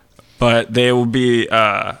 But they will be,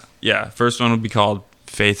 first one will be called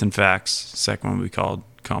Faith and Facts. Second one will be called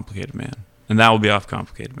Complicated Man. And that will be off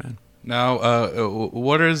Complicated Man. Now,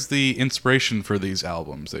 what is the inspiration for these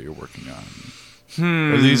albums that you're working on?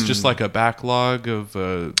 Are these just like a backlog of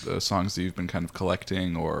songs that you've been kind of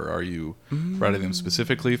collecting, or are you writing them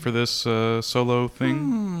specifically for this solo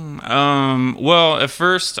thing? Well, at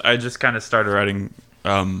first, I just kind of started writing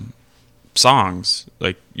songs.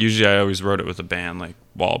 Like, usually I always wrote it with a band, like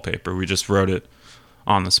Wallpaper. We just wrote it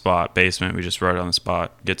on the spot. Basement, we just wrote it on the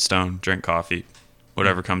spot. Get stoned, drink coffee.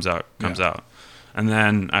 Whatever comes out, comes out. And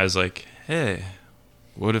then I was like, hey,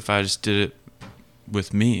 what if I just did it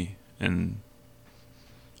with me? And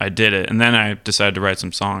I did it. And then I decided to write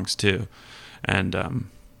some songs, too. And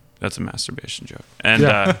that's a masturbation joke. And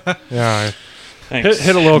Yeah. thanks.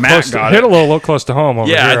 Hit a little Matt close. got Hit it. a little close to home over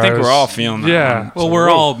here. Yeah, I think we're all feeling that. Yeah. one. Well, we're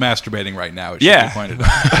all masturbating right now. It should Yeah. be pointed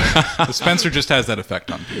out. But Spencer just has that effect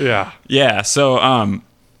on people. Yeah. Yeah, so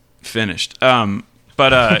finished. Yeah.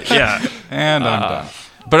 And I'm done.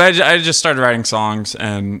 But I just started writing songs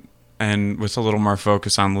and with a little more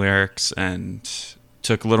focus on lyrics and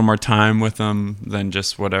took a little more time with them than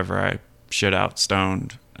just whatever I shit out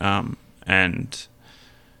stoned. And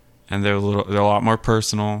they're a lot more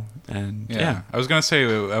personal. And yeah. I was going to say,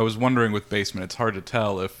 I was wondering with Basement, it's hard to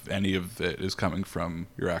tell if any of it is coming from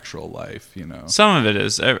your actual life, you know? Some of it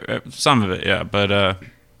is. Some of it, yeah. But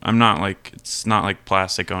I'm not like, it's not like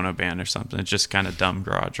Plastic Ono Band or something. It's just kind of dumb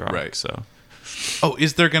garage rock. Right. So. Oh,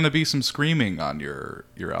 is there going to be some screaming on your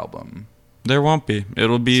album? There won't be.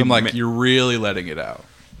 It'll be. Some like you're really letting it out.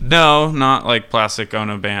 No, not like Plastic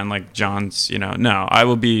Ono Band, like John's. No,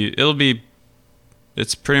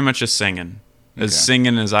 it's pretty much just singing, as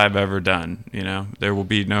singing as I've ever done. There will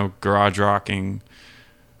be no garage rocking.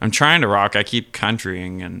 I'm trying to rock. I keep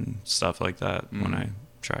countrying and stuff like that when I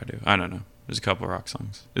try to. I don't know. There's a couple of rock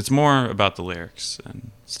songs. It's more about the lyrics and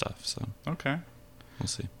stuff. So Okay. we'll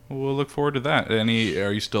see. Well, we'll look forward to that.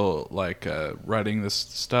 Are you still like writing this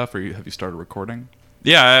stuff, or have you started recording?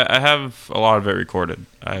 Yeah, I have a lot of it recorded.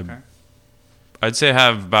 I'd say I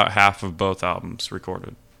have about half of both albums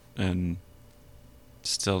recorded, and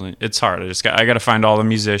still, it's hard. I got to find all the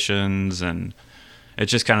musicians, and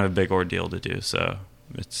it's just kind of a big ordeal to do. So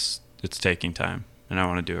it's taking time, and I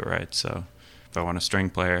want to do it right. So if I want a string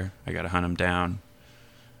player, I got to hunt them down,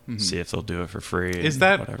 see if they'll do it for free. Is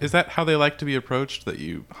that how they like to be approached? That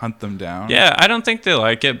you hunt them down? Yeah, I don't think they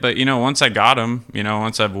like it, but once I got them,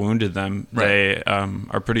 once I've wounded them, they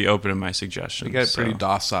are pretty open to my suggestions. They get pretty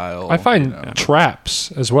docile. I find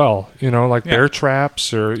traps as well, like bear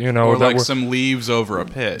traps or or like some leaves over a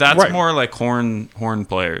pit. That's more like horn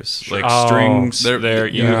players, like strings. They're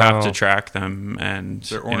you have to track them, and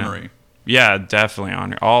they're ornery. Yeah, definitely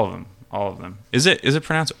ornery. All of them. Is it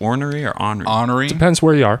pronounced ornery or ornery? Ornery. Depends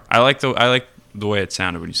where you are. I like the way it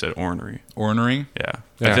sounded when you said ornery. Ornery. Yeah.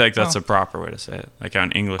 I feel like that's a proper way to say it. Like how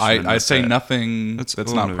an English. I say nothing that's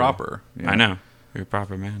not proper. I know. You're a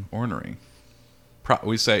proper man. Ornery.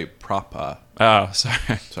 We say proper. Oh,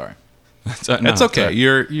 sorry. Sorry. It's okay. Sorry.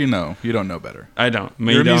 You don't know better. I don't.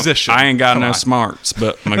 You're a musician. I ain't got Come no on. smarts,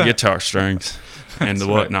 but my guitar strings and the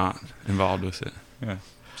right. whatnot involved with it. Yeah.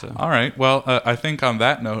 So. All right. Well, I think on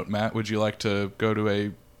that note, Matt, would you like to go to a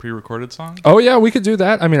pre-recorded song? Oh yeah, we could do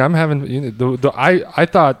that. I mean, I'm having I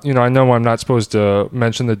thought I know I'm not supposed to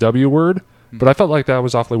mention the W word, but I felt like that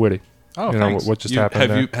was awfully witty. Oh, thanks. What just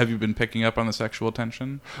happened? Have you been picking up on the sexual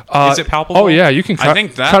tension? Is it palpable? Oh yeah, you can cut, I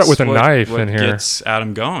think that's cut it with a what knife in here. Gets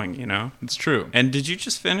Adam going, It's true. And did you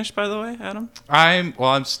just finish, by the way, Adam?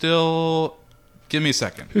 I'm still. Give me a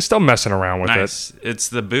second. He's still messing around with Nice. It's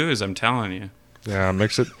the booze, I'm telling you. it. Yeah,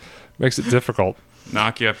 makes it difficult.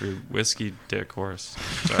 Knock you off your whiskey dick horse.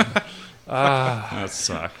 Sorry. That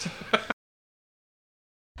sucked.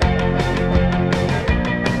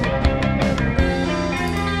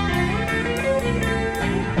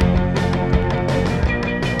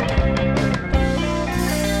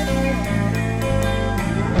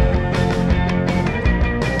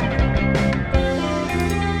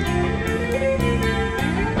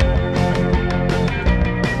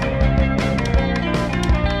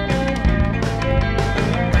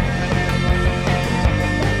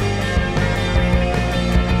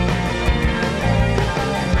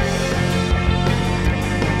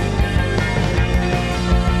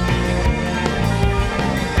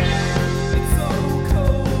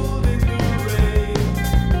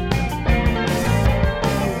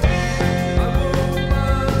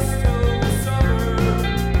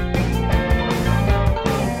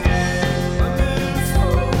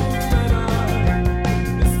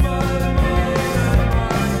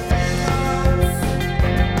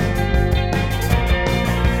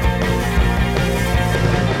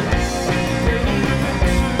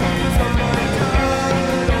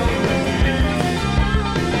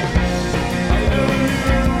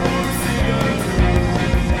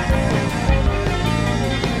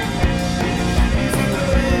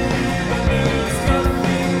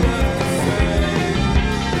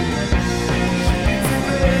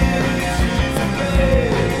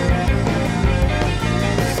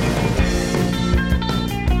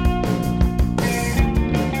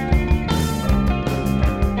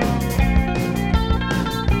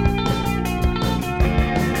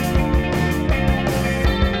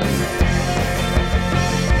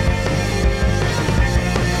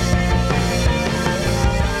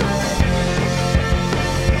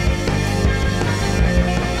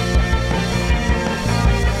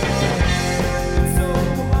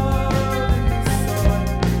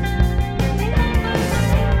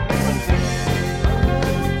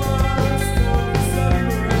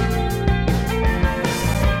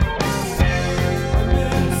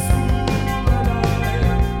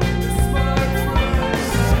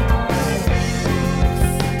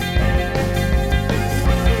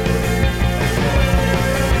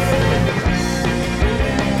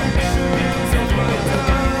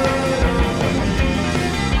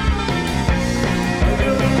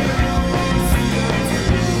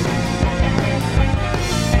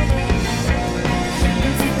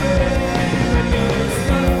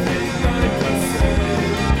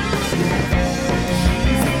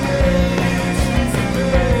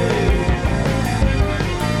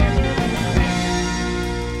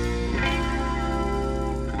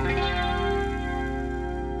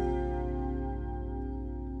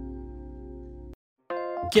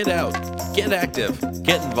 Get out, get active,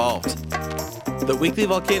 get involved. The Weekly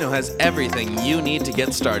Volcano has everything you need to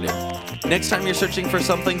get started. Next time you're searching for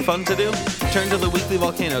something fun to do, turn to the Weekly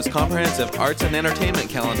Volcano's comprehensive arts and entertainment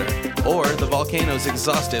calendar, or the Volcano's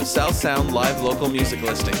exhaustive South Sound live local music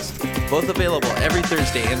listings. Both available every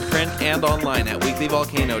Thursday in print and online at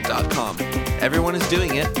weeklyvolcano.com. Everyone is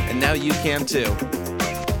doing it, and now you can too.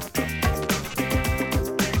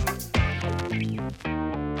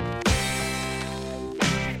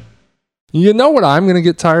 You know what I'm going to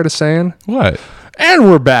get tired of saying? What? And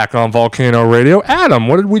we're back on Volcano Radio. Adam,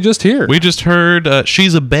 what did we just hear? We just heard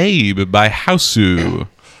She's a Babe by Hausu.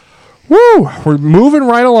 Woo! We're moving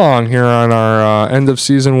right along here on our end of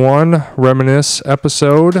season 1 reminisce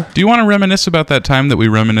episode. Do you want to reminisce about that time that we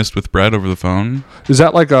reminisced with Brett over the phone? Is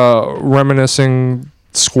that like a reminiscing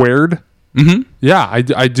squared? Mm-hmm. Yeah,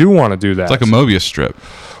 I do want to do that. It's like a Mobius strip.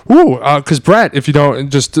 Woo! Because Brett, if you don't,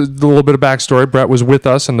 just a little bit of backstory, Brett was with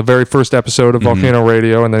us in the very first episode of Volcano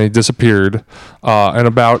Radio, and then he disappeared. And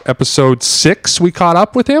about episode 6, we caught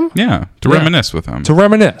up with him. Yeah, to reminisce with him. To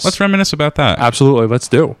reminisce. Let's reminisce about that. Absolutely, let's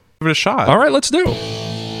do. Give it a shot. All right, let's do.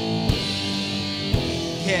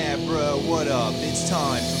 Yeah, bro, what up? It's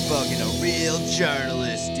time for fucking a real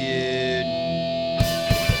journalist, dude.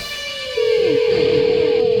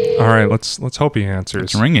 All right, let's hope he answers.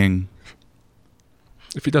 It's ringing.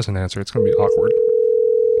 If he doesn't answer, it's going to be awkward.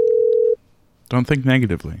 Don't think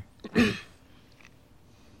negatively.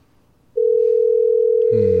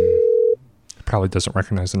 Probably doesn't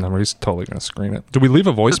recognize the number. He's totally going to screen it. Do we leave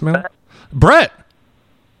a voicemail? Brett!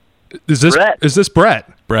 Is this Brett?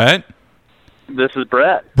 Brett? This is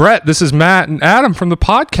Brett. Brett, this is Matt and Adam from the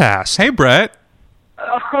podcast. Hey, Brett.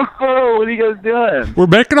 Oh, what are you guys doing? We're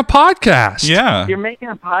making a podcast. Yeah. You're making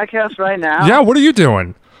a podcast right now? Yeah, what are you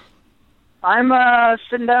doing? I'm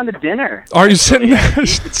sitting down to dinner. Are you sitting there?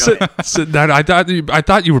 Sitting down? I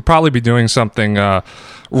thought you would probably be doing something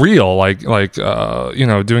real, like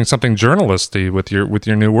doing something journalisty with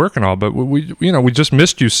your new work and all. But we just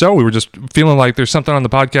missed you. So we were just feeling like there's something on the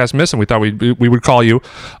podcast missing. We thought we would call you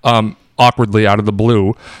awkwardly out of the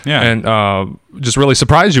blue, and just really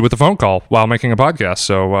surprise you with a phone call while making a podcast.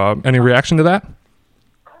 So any reaction to that?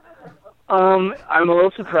 I'm a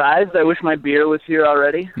little surprised. I wish my beer was here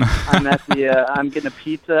already. I'm at I'm getting a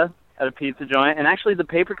pizza at a pizza joint, and actually the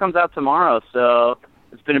paper comes out tomorrow, so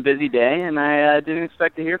it's been a busy day, and I didn't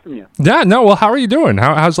expect to hear from you. Yeah, no. Well, how are you doing?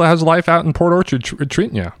 How's life out in Port Orchard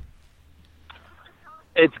treating you?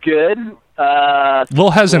 It's good.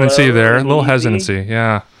 Little hesitancy there. A little hesitancy.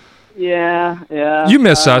 Yeah. Yeah. You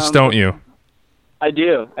miss us, don't you? I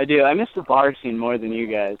do. I miss the bar scene more than you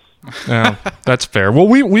guys. Yeah, that's fair. Well,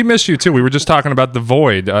 we miss you too. We were just talking about The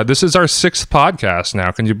Void. This is our 6th podcast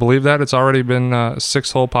now. Can you believe that? It's already been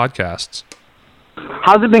 6 whole podcasts.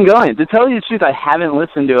 How's it been going? To tell you the truth, I haven't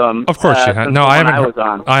listened to them. Of course you have. No, I haven't.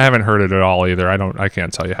 On. I haven't heard it at all either. I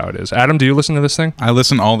can't tell you how it is. Adam, do you listen to this thing? I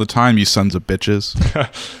listen all the time, you sons of bitches.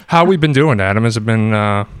 How we been doing, Adam? Has it been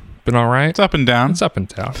all right? It's up and down. It's up and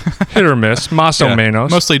down. Hit or miss. Mas o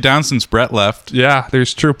menos. Mostly down since Brett left. Yeah,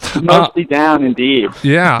 there's true. Mostly down, indeed.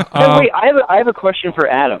 Yeah. Wait, I have a question for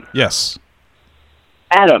Adam. Yes.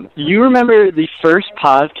 Adam, you remember the first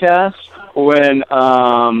podcast when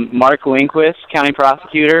Mark Lindquist, county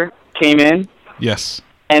prosecutor, came in? Yes.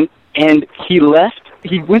 And he left.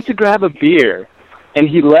 He went to grab a beer, and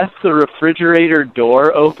he left the refrigerator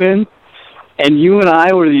door open. And you and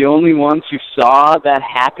I were the only ones who saw that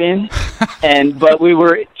happen, but we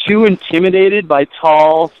were too intimidated by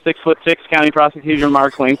tall 6'6" county prosecutor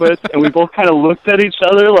Mark Lindquist, and we both kind of looked at each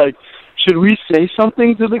other like, should we say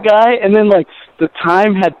something to the guy? And then like the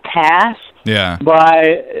time had passed. Yeah.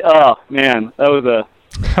 Oh man, that was a.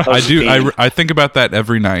 I do. I think about that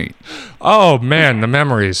every night. Oh man, the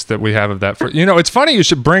memories that we have of that. It's funny you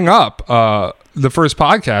should bring up the first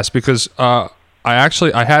podcast because.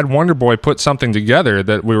 I had Wonder Boy put something together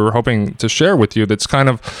that we were hoping to share with you. It's kind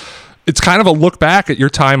of a look back at your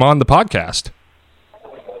time on the podcast.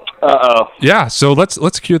 Uh-oh. Yeah, so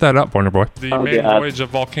let's cue that up, Wonder Boy. The maiden voyage of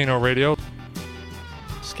Volcano Radio.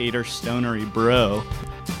 Skater stonery bro.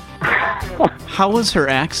 How was her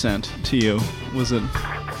accent to you? Was it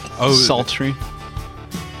sultry?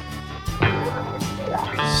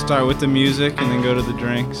 Start with the music and then go to the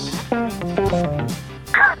drinks.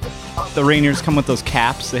 The Rainiers come with those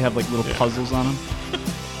caps. They have like little puzzles on them.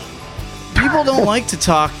 People don't like to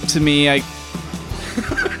talk to me.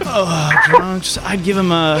 Drunks. I'd give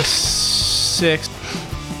him a 6.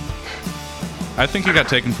 I think you got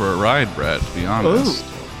taken for a ride, Brett, to be honest.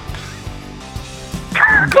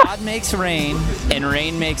 God makes rain, and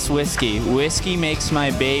rain makes whiskey. Whiskey makes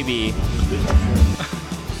my baby.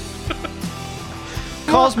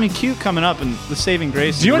 calls me cute coming up, and the saving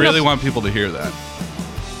grace. Do you really want people to hear that?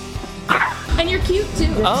 And you're cute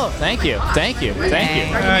too. Oh, thank you. Thank you.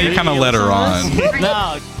 Thank you. You kind of let her on.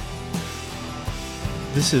 No.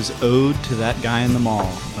 This is Ode to That Guy in the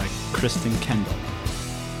Mall by Kristen Kendall.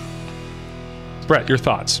 Brett, your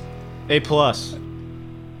thoughts? A+.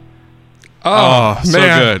 Oh, so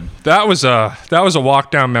man. good. That was a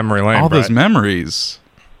walk down memory lane. All Brett. those memories.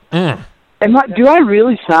 Do I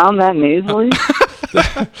really sound that nasally?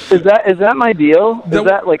 is that my deal? Is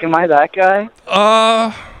that like, am I that guy?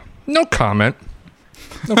 No comment.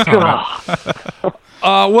 No comment.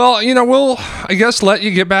 Well, we'll, I guess, let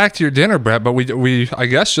you get back to your dinner, Brett, but we I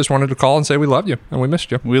guess, just wanted to call and say we loved you, and we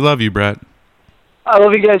missed you. We love you, Brett. I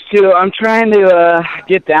love you guys too. I'm trying to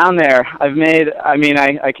get down there.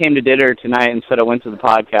 I came to dinner tonight instead of went to the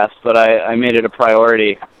podcast, but I made it a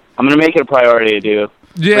priority. I'm going to make it a priority to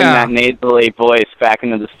bring that nasally voice back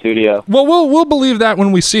into the studio. Well, we'll believe that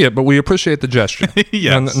when we see it, but we appreciate the gesture.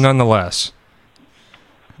 Yes. Nonetheless.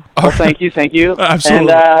 Well, thank you.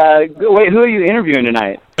 Absolutely. And wait, who are you interviewing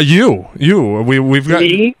tonight? You. We've got.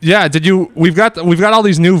 Me? Yeah. We've got all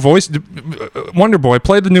these new voice. Wonder Boy,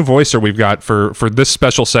 play the new voicer we've got for this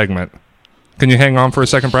special segment. Can you hang on for a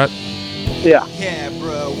second, Brett? Yeah. Yeah,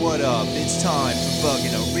 bro, what up? It's time for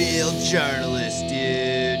fucking a real journalist, dude.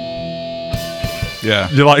 Yeah.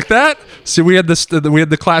 You like that? See, we had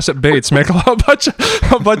the class at Bates make a bunch of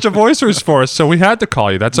voicers for us, so we had to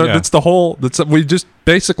call you. We just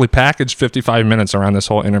basically packaged 55 minutes around this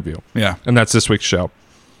whole interview. Yeah. And that's this week's show.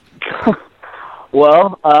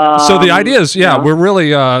 Well, so the ideas, we're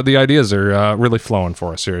really the ideas are really flowing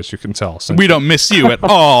for us here, as you can tell. We don't miss you at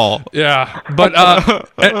all. Yeah, but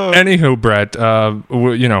anywho, Brett, I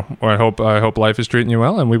hope life is treating you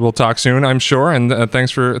well, and we will talk soon, I'm sure. And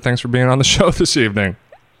thanks for being on the show this evening.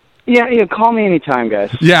 Yeah, call me anytime,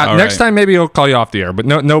 guys. Yeah, all next right. time maybe I'll call you off the air, but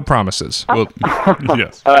no promises. Well,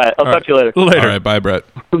 yes. All right, I'll talk to you later. All right, bye, Brett.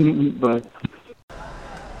 Bye.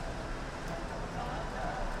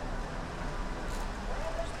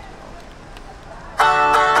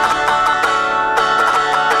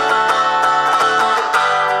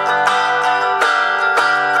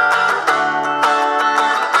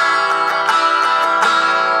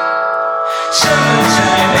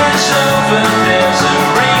 Summertime is over, there's a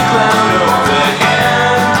rain cloud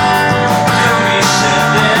overhead. Tommy said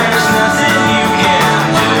there's nothing you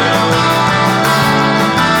can do.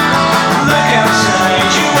 Look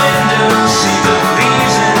outside your window, see the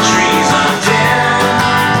leaves and trees are dead.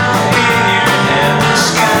 In your head the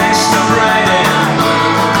sky's still bright and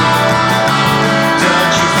blue.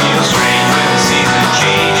 Don't you feel strange when the season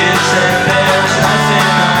changes and there's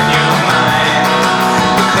nothing on your mind?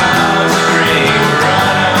 The clouds are gray,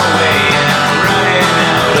 run away and running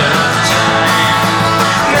out of time.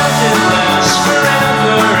 Nothing lasts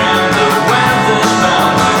forever and the weather's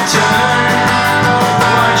bound to turn.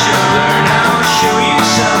 Watch you learn, I'll show you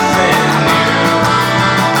something new.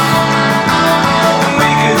 We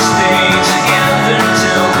could stay together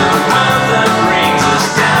till the weather brings us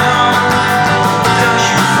down. Don't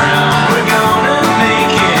you frown, we're gonna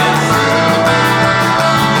make it through.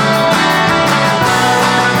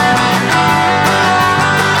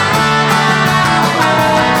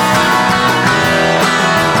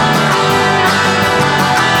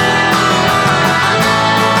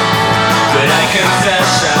 But I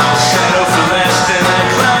confess I'll settle for less than a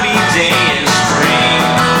cloudy day in spring.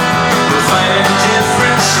 We'll find a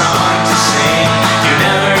different song to sing. You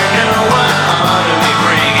never know what autumn may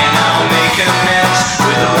bring, and I'll make amends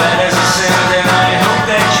with the letters I send, and I hope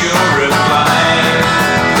that you'll reply.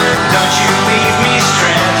 Don't you leave me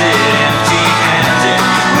stranded, empty-handed,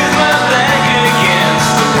 with my back against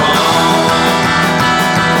the wall.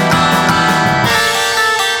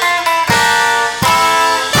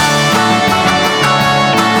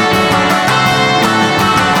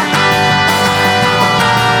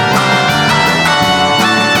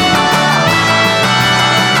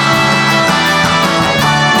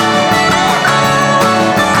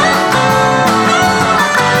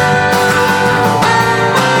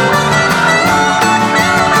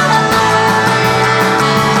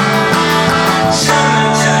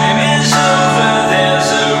 Summertime is over, there's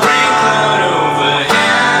a rain cloud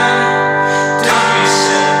overhead. Tommy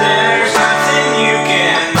said there's nothing you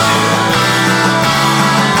can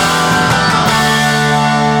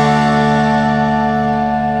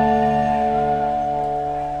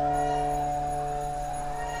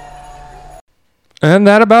And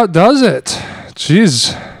that about does it.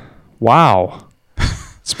 Jeez. Wow.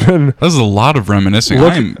 It's been. That was a lot of reminiscing.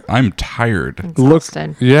 I'm tired.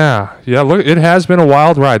 Exhausted. Yeah. Look, it has been a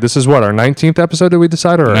wild ride. This is what, our 19th episode? Did we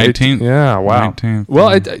decide, or 19th? Yeah. Wow. 19th.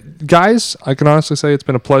 Well, guys, I can honestly say it's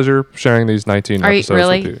been a pleasure sharing these 19 Are you episodes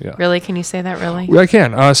really? with you. Yeah. Really? Can you say that? Really? I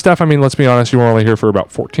can. Steph, I mean, let's be honest. You were only here for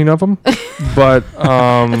about 14 of them, but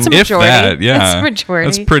That's a if majority. that, yeah, That's a majority.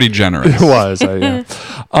 that's pretty generous. it was. Yeah.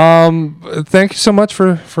 Thank you so much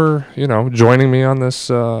for joining me on this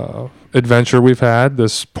adventure we've had.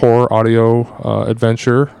 This poor audio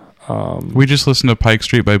adventure. We just listened to Pike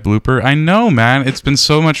Street by Blooper. I know, man. It's been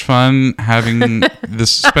so much fun having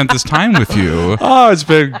spent this time with you. Oh, it's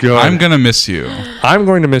been good. I'm gonna miss you. I'm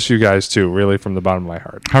going to miss you guys too, really, from the bottom of my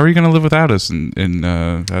heart. How are you gonna live without us in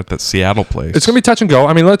that Seattle place? It's gonna be touch and go.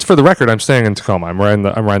 I mean, for the record, I'm staying in Tacoma. I'm riding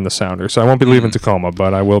the Sounder, so I won't be leaving Tacoma,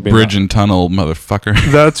 but I will be bridge and tunnel, motherfucker.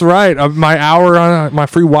 That's right. My hour on my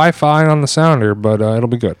free Wi-Fi on the Sounder, but it'll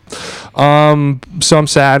be good. So I'm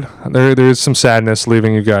sad. There's some sadness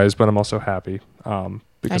leaving you guys, but I'm also happy.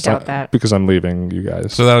 Because I doubt that. because I'm leaving you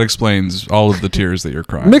guys. So that explains all of the tears that you're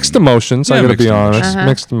crying. Mixed emotions. Yeah, I gotta mixed be honest. emotions.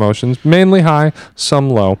 Mixed emotions. Mainly high,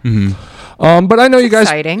 some low. Mm-hmm. But I know you guys.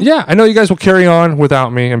 Exciting. Yeah, I know you guys will carry on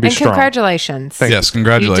without me and be And strong. congratulations. Yes,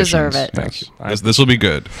 congratulations. You deserve it. Thank you. This will be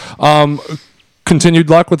good. Continued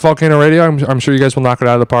luck with Volcano Radio. I'm sure you guys will knock it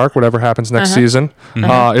out of the park, whatever happens next season.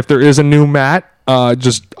 If there is a new Matt,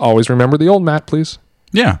 just always remember the old Matt, please.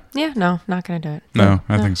 Yeah. Yeah, no, not going to do it. No,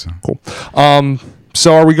 I think so. Cool.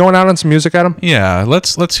 So are we going out on some music, Adam? Yeah,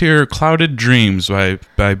 let's hear "Clouded Dreams" by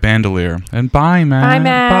Bandolier. And bye, Matt. Bye,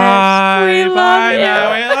 Matt. Bye. We love Bye, you.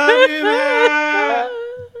 Matt. We love you, Matt.